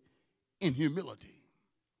said, in humility.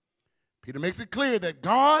 Peter makes it clear that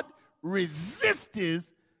God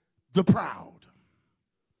resists the proud.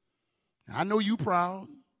 I know you proud.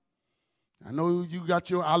 I know you got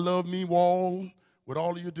your I love me wall with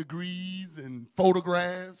all of your degrees and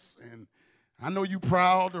photographs, and I know you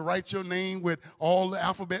proud to write your name with all the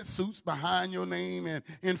alphabet suits behind your name and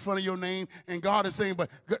in front of your name, and God is saying, but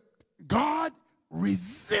God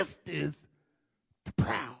resists the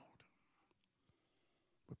proud.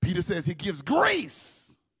 But Peter says he gives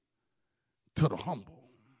grace to the humble.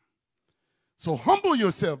 So humble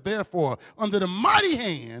yourself, therefore, under the mighty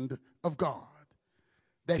hand of God,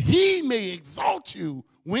 that he may exalt you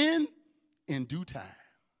when in due time.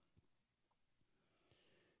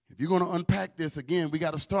 If you're going to unpack this again, we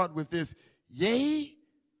got to start with this. Yea,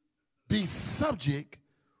 be subject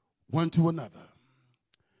one to another.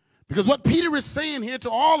 Because what Peter is saying here to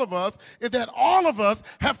all of us is that all of us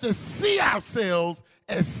have to see ourselves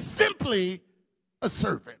as simply a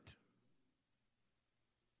servant.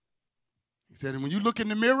 He said, and when you look in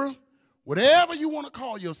the mirror, whatever you want to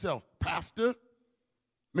call yourself, pastor,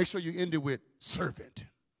 make sure you end it with servant.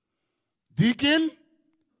 Deacon,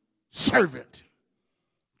 servant.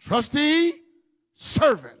 Trustee,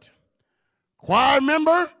 servant. Choir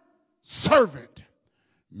member, servant.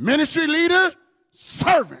 Ministry leader,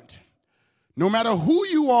 servant. No matter who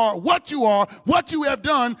you are, what you have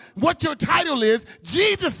done, what your title is,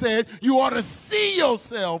 Jesus said you ought to see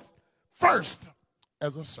yourself first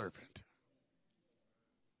as a servant.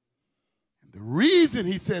 And the reason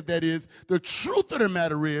he said that is, the truth of the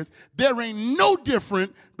matter is, there ain't no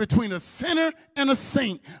difference between a sinner and a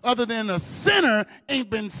saint, other than a sinner ain't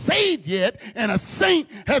been saved yet, and a saint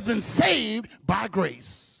has been saved by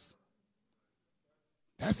grace.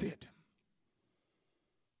 That's it.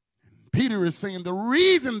 Peter is saying the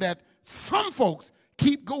reason that some folks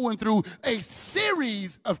keep going through a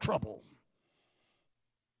series of trouble.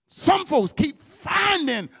 Some folks keep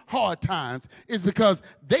finding hard times is because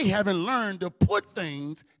they haven't learned to put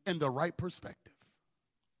things in the right perspective.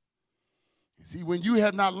 You see, when you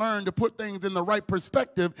have not learned to put things in the right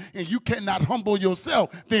perspective and you cannot humble yourself,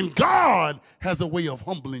 then God has a way of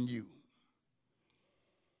humbling you.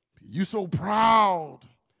 You're so proud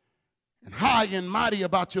and high and mighty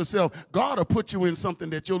about yourself, God will put you in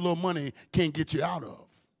something that your little money can't get you out of.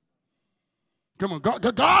 Come on,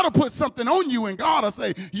 God will put something on you and God will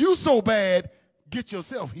say, you so bad, get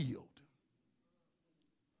yourself healed.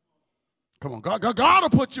 Come on, God will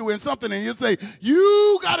put you in something and you'll say,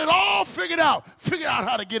 you got it all figured out. Figure out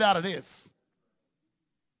how to get out of this.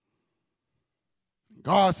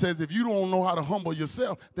 God says, if you don't know how to humble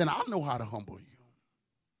yourself, then I know how to humble you.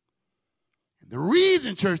 The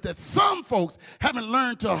reason, church, that some folks haven't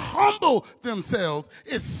learned to humble themselves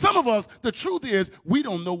is some of us, the truth is, we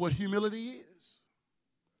don't know what humility is.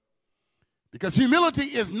 Because humility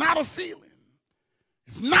is not a feeling.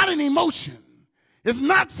 It's not an emotion. It's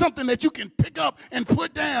not something that you can pick up and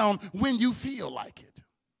put down when you feel like it.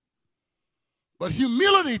 But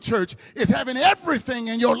humility, church, is having everything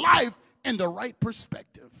in your life in the right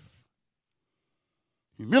perspective.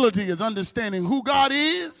 Humility is understanding who God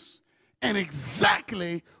is and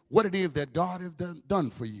exactly what it is that God has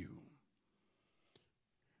done for you.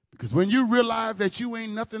 Because when you realize that you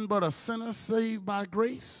ain't nothing but a sinner saved by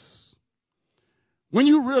grace, when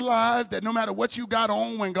you realize that no matter what you got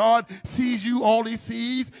on, when God sees you, all he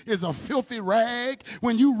sees is a filthy rag.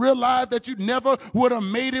 When you realize that you never would have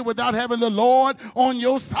made it without having the Lord on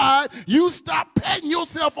your side, you stop patting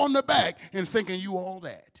yourself on the back and thinking you all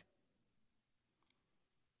that.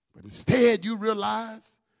 But instead you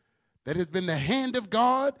realize that it's been the hand of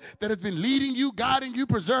God that has been leading you, guiding you,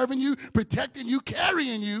 preserving you, protecting you,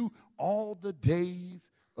 carrying you all the days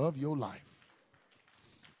of your life.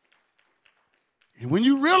 And when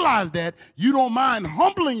you realize that, you don't mind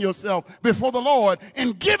humbling yourself before the Lord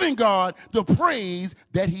and giving God the praise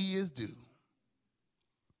that he is due.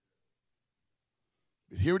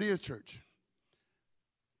 But here it is, church.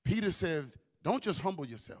 Peter says, don't just humble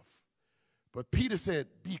yourself. But Peter said,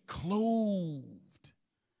 be clothed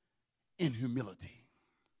in humility.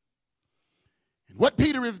 And what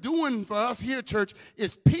Peter is doing for us here, church,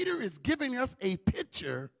 is Peter is giving us a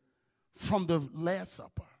picture from the Last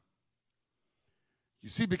Supper. You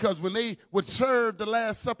see, because when they would serve the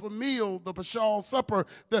Last Supper meal, the Paschal Supper,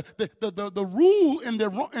 the rule in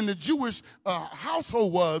the Jewish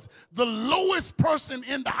household was the lowest person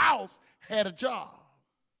in the house had a job.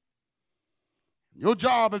 Your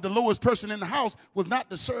job as the lowest person in the house was not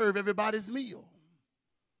to serve everybody's meal.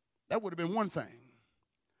 That would have been one thing.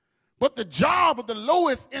 But the job of the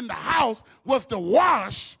lowest in the house was to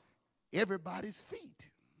wash everybody's feet.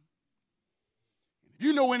 If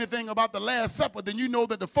you know anything about the Last Supper, then you know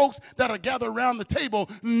that the folks that are gathered around the table,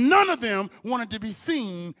 none of them wanted to be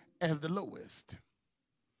seen as the lowest.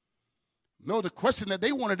 No, the question that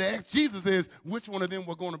they wanted to ask Jesus is, which one of them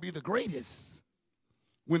were going to be the greatest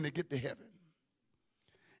when they get to heaven?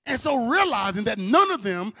 And so realizing that none of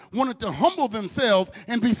them wanted to humble themselves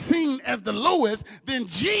and be seen as the lowest, then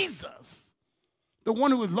Jesus, the one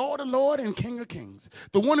who is Lord of Lords and King of Kings,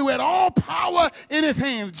 the one who had all power in his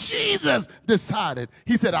hands, Jesus decided,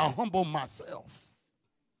 he said, I'll humble myself.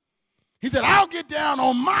 He said, I'll get down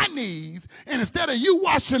on my knees, and instead of you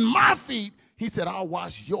washing my feet, he said, I'll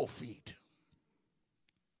wash your feet.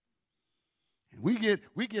 We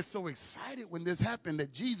get so excited when this happened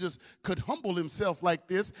that Jesus could humble himself like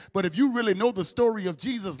this. But if you really know the story of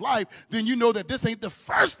Jesus' life, then you know that this ain't the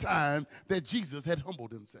first time that Jesus had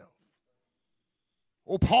humbled himself.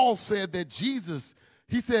 Oh, Paul said that Jesus,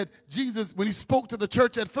 when he spoke to the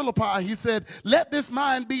church at Philippi, he said, let this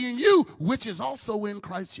mind be in you, which is also in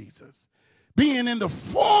Christ Jesus. Being in the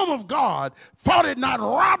form of God, thought it not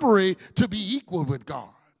robbery to be equal with God.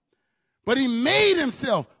 But he made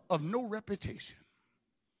himself of no reputation.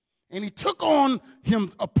 And he took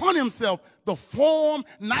upon himself the form,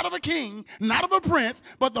 not of a king, not of a prince,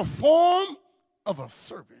 but the form of a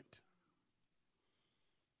servant.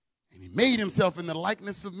 And he made himself in the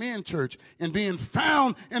likeness of men, church, and being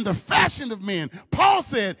found in the fashion of men. Paul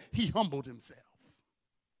said he humbled himself.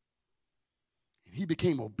 And he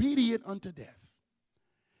became obedient unto death.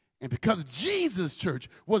 And because Jesus, church,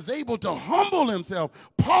 was able to humble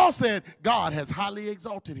himself, Paul said God has highly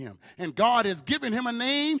exalted him. And God has given him a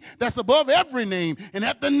name that's above every name. And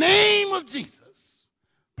at the name of Jesus,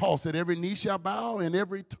 Paul said every knee shall bow and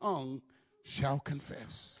every tongue shall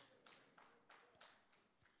confess.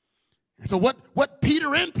 And so what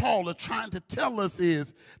Peter and Paul are trying to tell us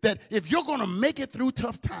is that if you're going to make it through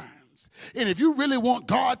tough times, and if you really want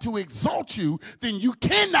God to exalt you, then you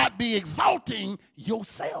cannot be exalting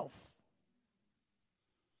yourself.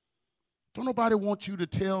 Don't nobody want you to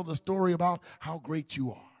tell the story about how great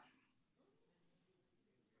you are.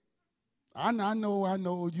 I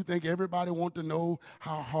know. You think everybody wants to know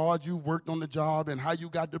how hard you worked on the job and how you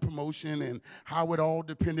got the promotion and how it all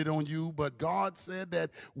depended on you. But God said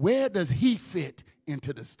that where does he fit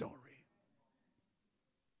into the story?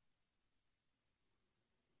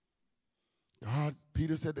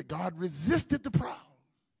 Peter said that God resisted the proud,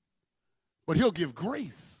 but he'll give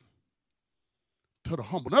grace to the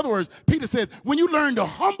humble. In other words, Peter said, when you learn to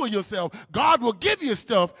humble yourself, God will give you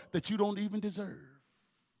stuff that you don't even deserve.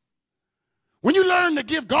 When you learn to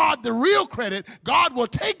give God the real credit, God will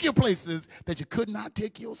take you places that you could not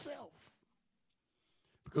take yourself.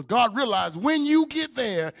 Because God realized when you get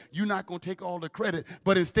there, you're not going to take all the credit,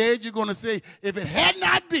 but instead you're going to say, if it had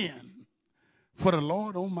not been for the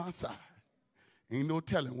Lord on my side, ain't no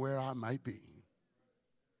telling where I might be.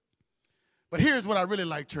 But here's what I really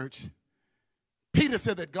like, church. Peter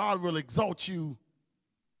said that God will exalt you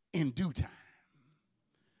in due time.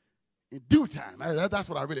 In due time. That's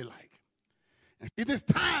what I really like. And this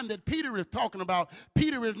time that Peter is talking about,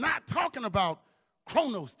 Peter is not talking about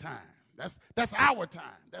chronos time. That's our time.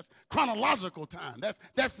 That's chronological time.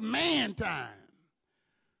 That's man time.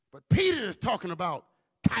 But Peter is talking about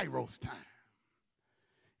kairos time.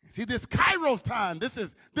 See, this kairos time, this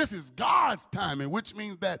is God's timing, which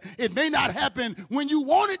means that it may not happen when you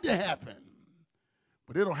want it to happen,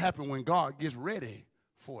 but it'll happen when God gets ready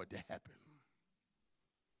for it to happen.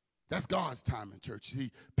 That's God's timing, church.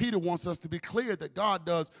 See, Peter wants us to be clear that God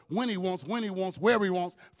does when he wants, where he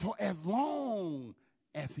wants, for as long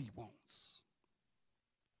as he wants.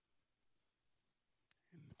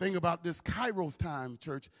 And the thing about this kairos time,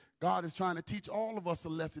 church, God is trying to teach all of us a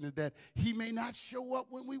lesson is that he may not show up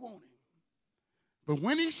when we want him. But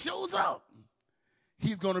when he shows up,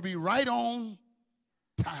 he's going to be right on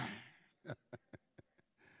time.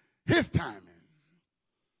 His timing.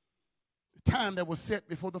 The time that was set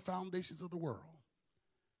before the foundations of the world.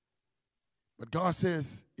 But God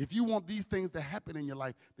says, if you want these things to happen in your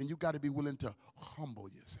life, then you've got to be willing to humble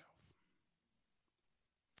yourself.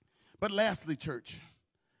 But lastly, church,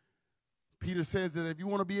 Peter says that if you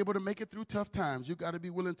want to be able to make it through tough times, you've got to be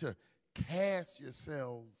willing to cast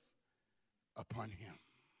yourselves upon him.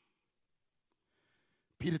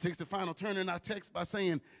 Peter takes the final turn in our text by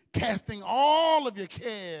saying, casting all of your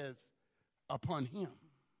cares upon him,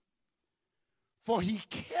 for he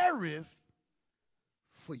careth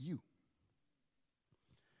for you.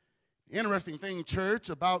 The interesting thing, church,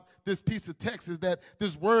 about this piece of text is that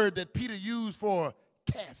this word that Peter used for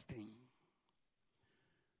casting,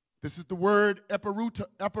 this is the word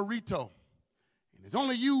eperito, and it's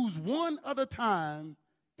only used one other time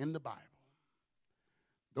in the Bible.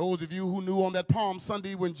 Those of you who knew on that Palm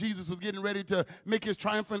Sunday when Jesus was getting ready to make his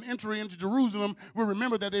triumphant entry into Jerusalem will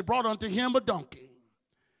remember that they brought unto him a donkey.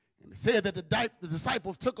 And it said that the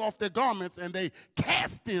disciples took off their garments and they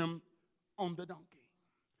cast them on the donkey.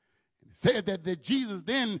 And it said that Jesus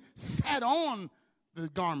then sat on the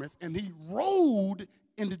garments and he rode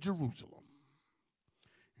into Jerusalem.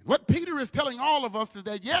 And what Peter is telling all of us is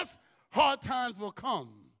that, yes, hard times will come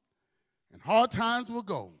and hard times will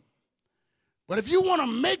go. But if you want to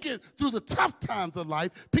make it through the tough times of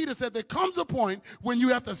life, Peter said there comes a point when you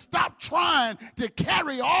have to stop trying to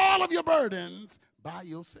carry all of your burdens by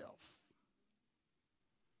yourself.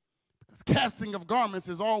 Because casting of garments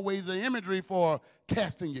is always an imagery for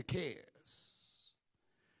casting your cares.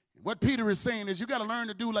 And what Peter is saying is you got to learn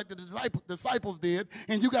to do like the disciples did,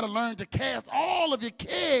 and you got to learn to cast all of your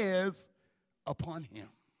cares upon him.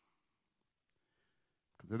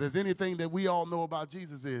 Because if there's anything that we all know about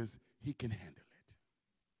Jesus is he can handle it.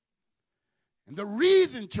 And the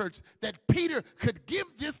reason, church, that Peter could give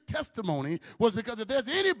this testimony was because if there's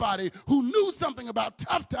anybody who knew something about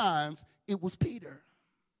tough times, it was Peter.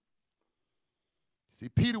 See,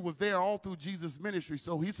 Peter was there all through Jesus' ministry,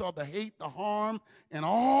 so he saw the hate, the harm, and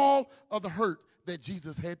all of the hurt that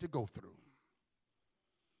Jesus had to go through.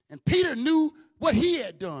 And Peter knew what he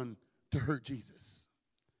had done to hurt Jesus.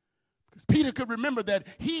 Because Peter could remember that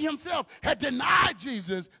he himself had denied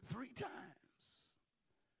Jesus 3 times.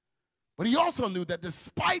 But he also knew that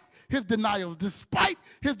despite his denials, despite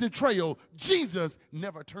his betrayal, Jesus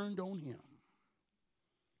never turned on him.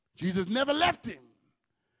 Jesus never left him.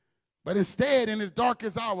 But instead, in his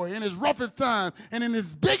darkest hour, in his roughest time, and in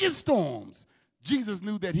his biggest storms, Jesus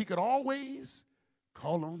knew that he could always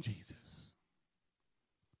call on Jesus.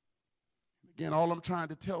 Again, all I'm trying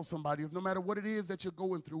to tell somebody is no matter what it is that you're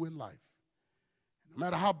going through in life, no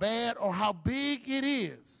matter how bad or how big it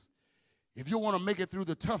is, if you want to make it through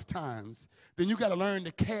the tough times, then you got to learn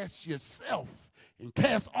to cast yourself and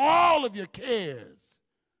cast all of your cares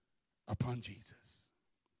upon Jesus.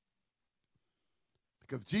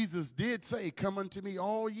 Because Jesus did say, come unto me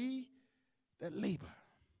all ye that labor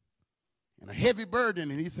and a heavy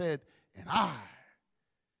burden, and he said, and I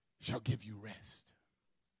shall give you rest.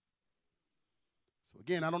 So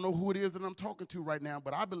again, I don't know who it is that I'm talking to right now,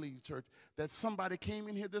 but I believe, church, that somebody came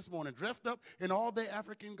in here this morning dressed up in all their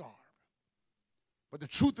African garb. But the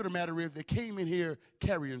truth of the matter is they came in here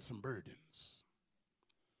carrying some burdens.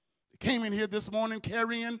 They came in here this morning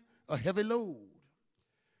carrying a heavy load.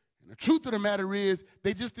 And the truth of the matter is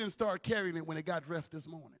they just didn't start carrying it when they got dressed this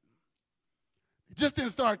morning. They just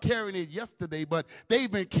didn't start carrying it yesterday, but they've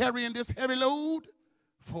been carrying this heavy load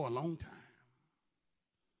for a long time.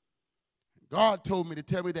 God told me to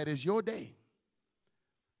tell me that it's your day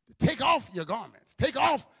to take off your garments, take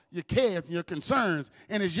off your cares and your concerns,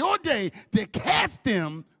 and it's your day to cast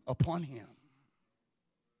them upon him.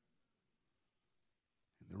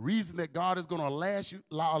 And the reason that God is going to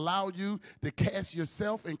allow you to cast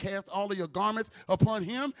yourself and cast all of your garments upon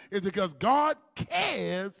him is because God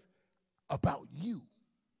cares about you.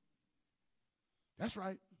 That's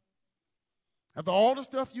right. After all the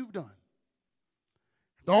stuff you've done,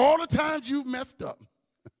 after all the times you've messed up,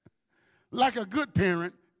 like a good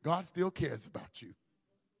parent, God still cares about you.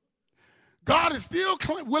 God is still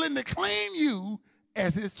willing to claim you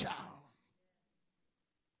as his child.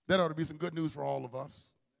 That ought to be some good news for all of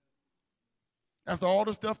us. After all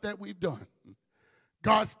the stuff that we've done,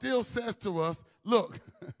 God still says to us, look,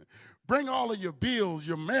 bring all of your bills,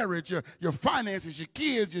 your marriage, your finances, your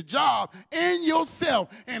kids, your job, and yourself,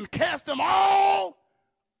 and cast them all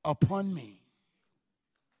upon me.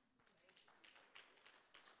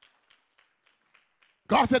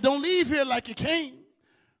 God said, don't leave here like you came,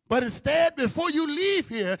 but instead, before you leave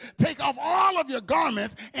here, take off all of your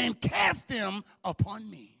garments and cast them upon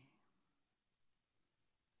me.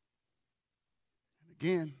 And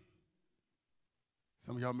again,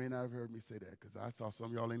 some of y'all may not have heard me say that because I saw some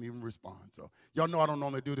of y'all ain't even respond. So y'all know I don't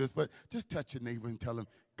normally do this, but just touch your neighbor and tell him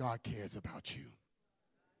God cares about you.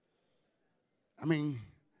 I mean,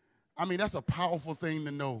 that's a powerful thing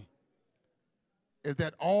to know. Is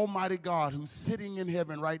that Almighty God who's sitting in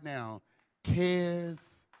heaven right now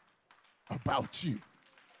cares about you.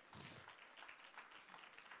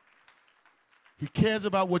 He cares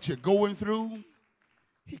about what you're going through.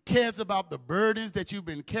 He cares about the burdens that you've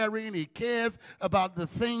been carrying. He cares about the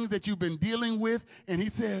things that you've been dealing with. And he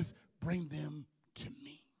says, bring them to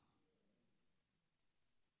me.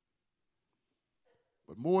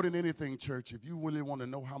 But more than anything, church, if you really want to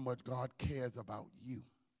know how much God cares about you,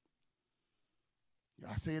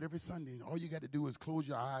 I say it every Sunday. All you got to do is close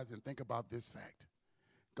your eyes and think about this fact.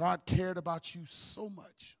 God cared about you so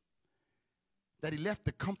much that he left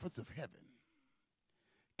the comforts of heaven,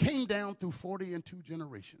 came down through 42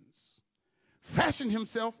 generations, fashioned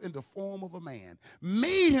himself in the form of a man,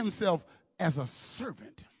 made himself as a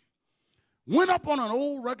servant, went up on an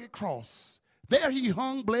old rugged cross. There he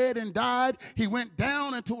hung, bled, and died. He went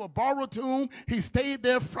down into a borrowed tomb. He stayed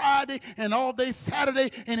there Friday and all day Saturday,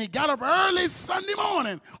 and he got up early Sunday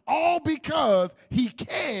morning, all because he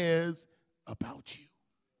cares about you.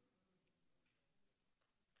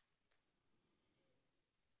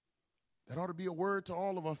 That ought to be a word to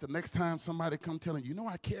all of us the next time somebody come telling you,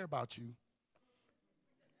 I care about you.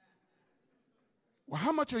 Well,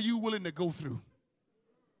 how much are you willing to go through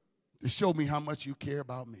to show me how much you care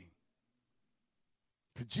about me?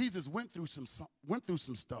 Because Jesus went through some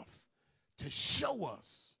stuff to show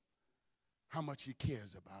us how much he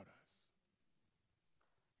cares about us.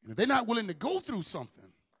 And if they're not willing to go through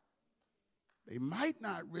something, they might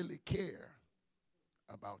not really care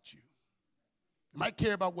about you. They might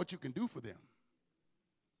care about what you can do for them,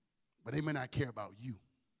 but they may not care about you.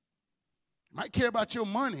 They might care about your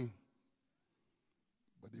money,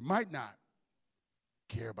 but they might not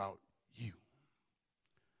care about you.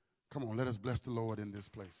 Come on, let us bless the Lord in this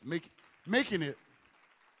place. Making it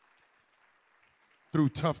through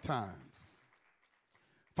tough times.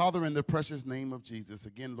 Father, in the precious name of Jesus,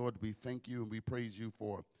 again, Lord, we thank you and we praise you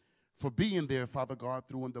for being there, Father God,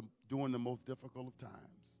 during the most difficult of times.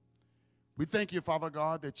 We thank you, Father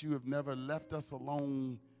God, that you have never left us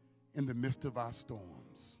alone in the midst of our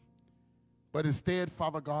storms. But instead,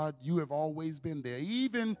 Father God, you have always been there.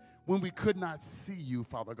 Even when we could not see you,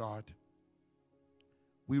 Father God,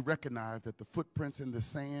 we recognize that the footprints in the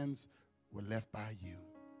sands were left by you.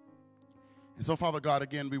 And so, Father God,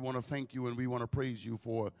 again, we want to thank you and we want to praise you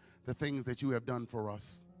for the things that you have done for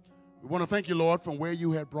us. We want to thank you, Lord, from where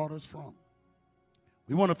you have brought us from.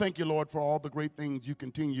 We want to thank you, Lord, for all the great things you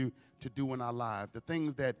continue to do in our lives, the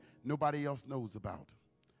things that nobody else knows about.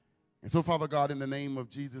 And so, Father God, in the name of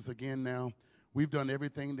Jesus, again now, we've done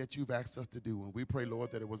everything that you've asked us to do. And we pray,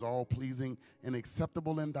 Lord, that it was all pleasing and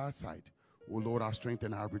acceptable in thy sight. O Lord, our strength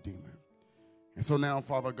and our Redeemer. And so now,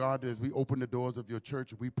 Father God, as we open the doors of your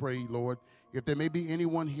church, we pray, Lord, if there may be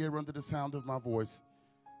anyone here under the sound of my voice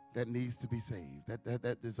that needs to be saved,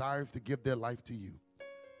 that desires to give their life to you,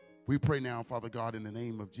 we pray now, Father God, in the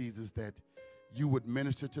name of Jesus, that you would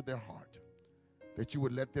minister to their heart, that you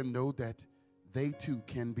would let them know that they too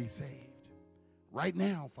can be saved. Right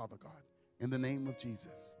now, Father God, in the name of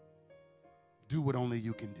Jesus, do what only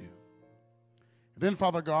you can do. And then,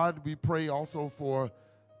 Father God, we pray also for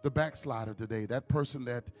the backslider today, that person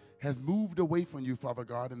that has moved away from you, Father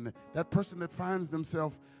God, and that person that finds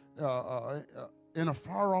themselves in a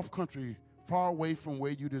far-off country, far away from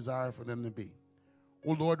where you desire for them to be.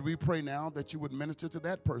 Oh, Lord, we pray now that you would minister to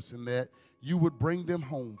that person, that you would bring them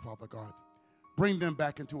home, Father God. Bring them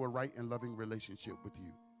back into a right and loving relationship with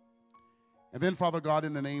you. And then, Father God,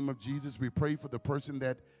 in the name of Jesus, we pray for the person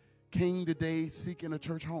that came today seeking a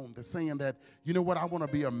church home, that's saying that, you know what, I want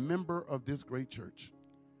to be a member of this great church.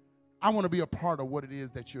 I want to be a part of what it is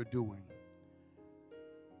that you're doing.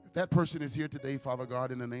 If that person is here today, Father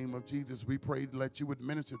God, in the name of Jesus, we pray that you would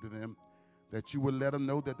minister to them, that you would let them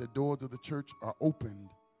know that the doors of the church are opened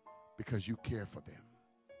because you care for them.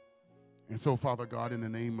 And so, Father God, in the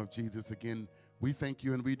name of Jesus, again, we thank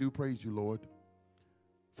you and we do praise you, Lord,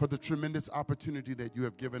 for the tremendous opportunity that you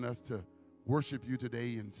have given us to worship you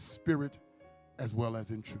today in spirit as well as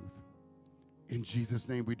in truth. In Jesus'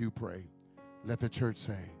 name we do pray. Let the church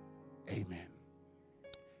say, amen.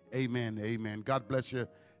 Amen, amen. God bless you.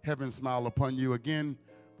 Heaven smile upon you. Again,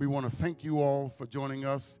 we want to thank you all for joining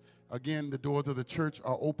us. Again, the doors of the church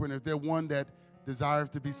are open. Is there one that desires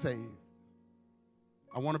to be saved?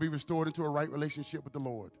 I want to be restored into a right relationship with the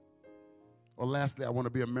Lord. Or lastly, I want to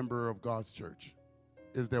be a member of God's church.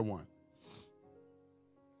 Is there one?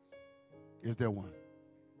 Is there one?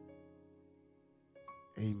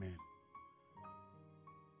 Amen.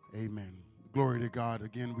 Amen. Glory to God.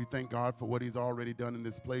 Again, we thank God for what he's already done in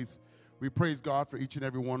this place. We praise God for each and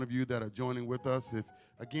every one of you that are joining with us.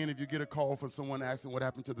 If you get a call from someone asking what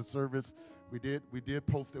happened to the service, we did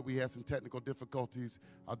post that we had some technical difficulties.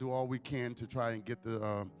 I'll do all we can to try and get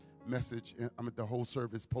the the whole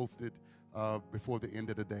service posted before the end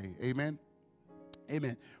of the day. Amen.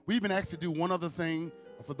 Amen. We've been asked to do one other thing.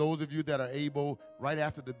 For those of you that are able, right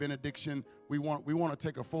after the benediction, we want to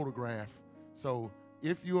take a photograph. So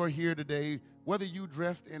if you are here today, whether you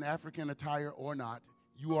dressed in African attire or not,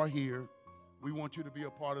 you are here. We want you to be a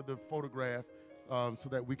part of the photograph so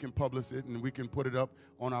that we can publish it and we can put it up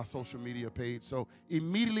on our social media page. So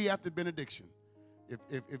immediately after benediction,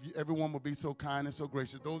 if everyone will be so kind and so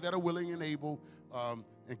gracious, those that are willing and able,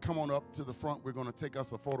 and come on up to the front, we're going to take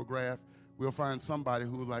us a photograph. We'll find somebody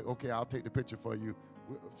who's like, okay, I'll take the picture for you.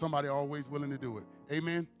 Somebody always willing to do it.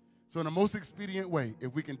 Amen? So in the most expedient way,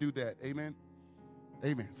 if we can do that. Amen?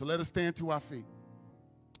 Amen. So let us stand to our feet.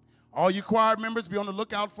 All you choir members, be on the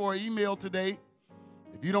lookout for an email today.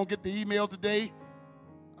 If you don't get the email today,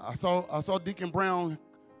 I saw Deacon Brown.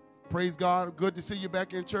 Praise God. Good to see you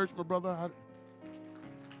back in church, my brother.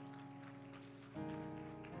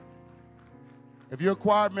 If you're a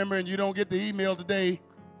choir member and you don't get the email today,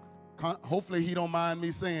 hopefully he don't mind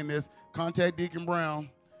me saying this, contact Deacon Brown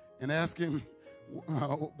and ask him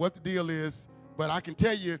what the deal is. But I can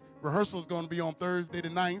tell you, rehearsal is going to be on Thursday the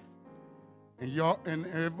 9th, and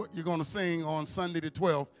you're going to sing on Sunday the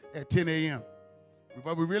 12th at 10 a.m.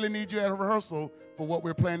 But we really need you at a rehearsal for what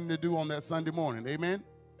we're planning to do on that Sunday morning. Amen?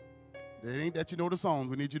 It ain't that you know the songs.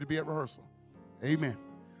 We need you to be at rehearsal. Amen.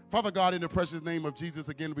 Father God, in the precious name of Jesus,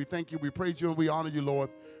 again, we thank you, we praise you, and we honor you, Lord,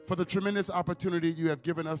 for the tremendous opportunity you have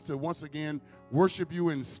given us to once again worship you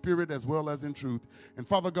in spirit as well as in truth. And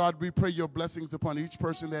Father God, we pray your blessings upon each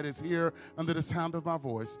person that is here under the sound of my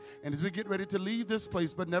voice. And as we get ready to leave this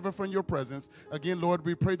place, but never from your presence, again, Lord,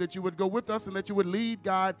 we pray that you would go with us and that you would lead,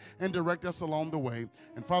 guide, and direct us along the way.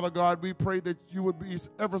 And Father God, we pray that you would be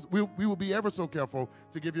we will be ever so careful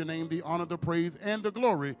to give your name the honor, the praise, and the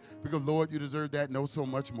glory, because, Lord, you deserve that, no so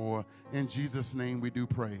much more. In Jesus' name we do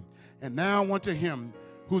pray. And now unto him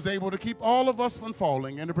who's able to keep all of us from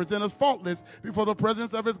falling and to present us faultless before the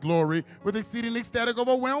presence of his glory with exceeding ecstatic,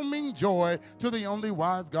 overwhelming joy, to the only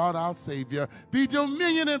wise God, our Savior, be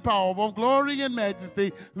dominion and power, both glory and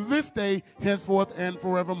majesty, this day, henceforth, and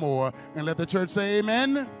forevermore. And let the church say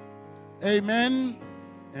amen, amen,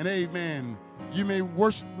 and amen. you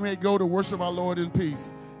may go to worship our Lord in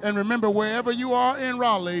peace. And remember, wherever you are in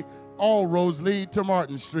Raleigh, all roads lead to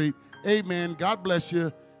Martin Street. Amen. God bless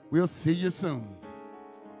you. We'll see you soon.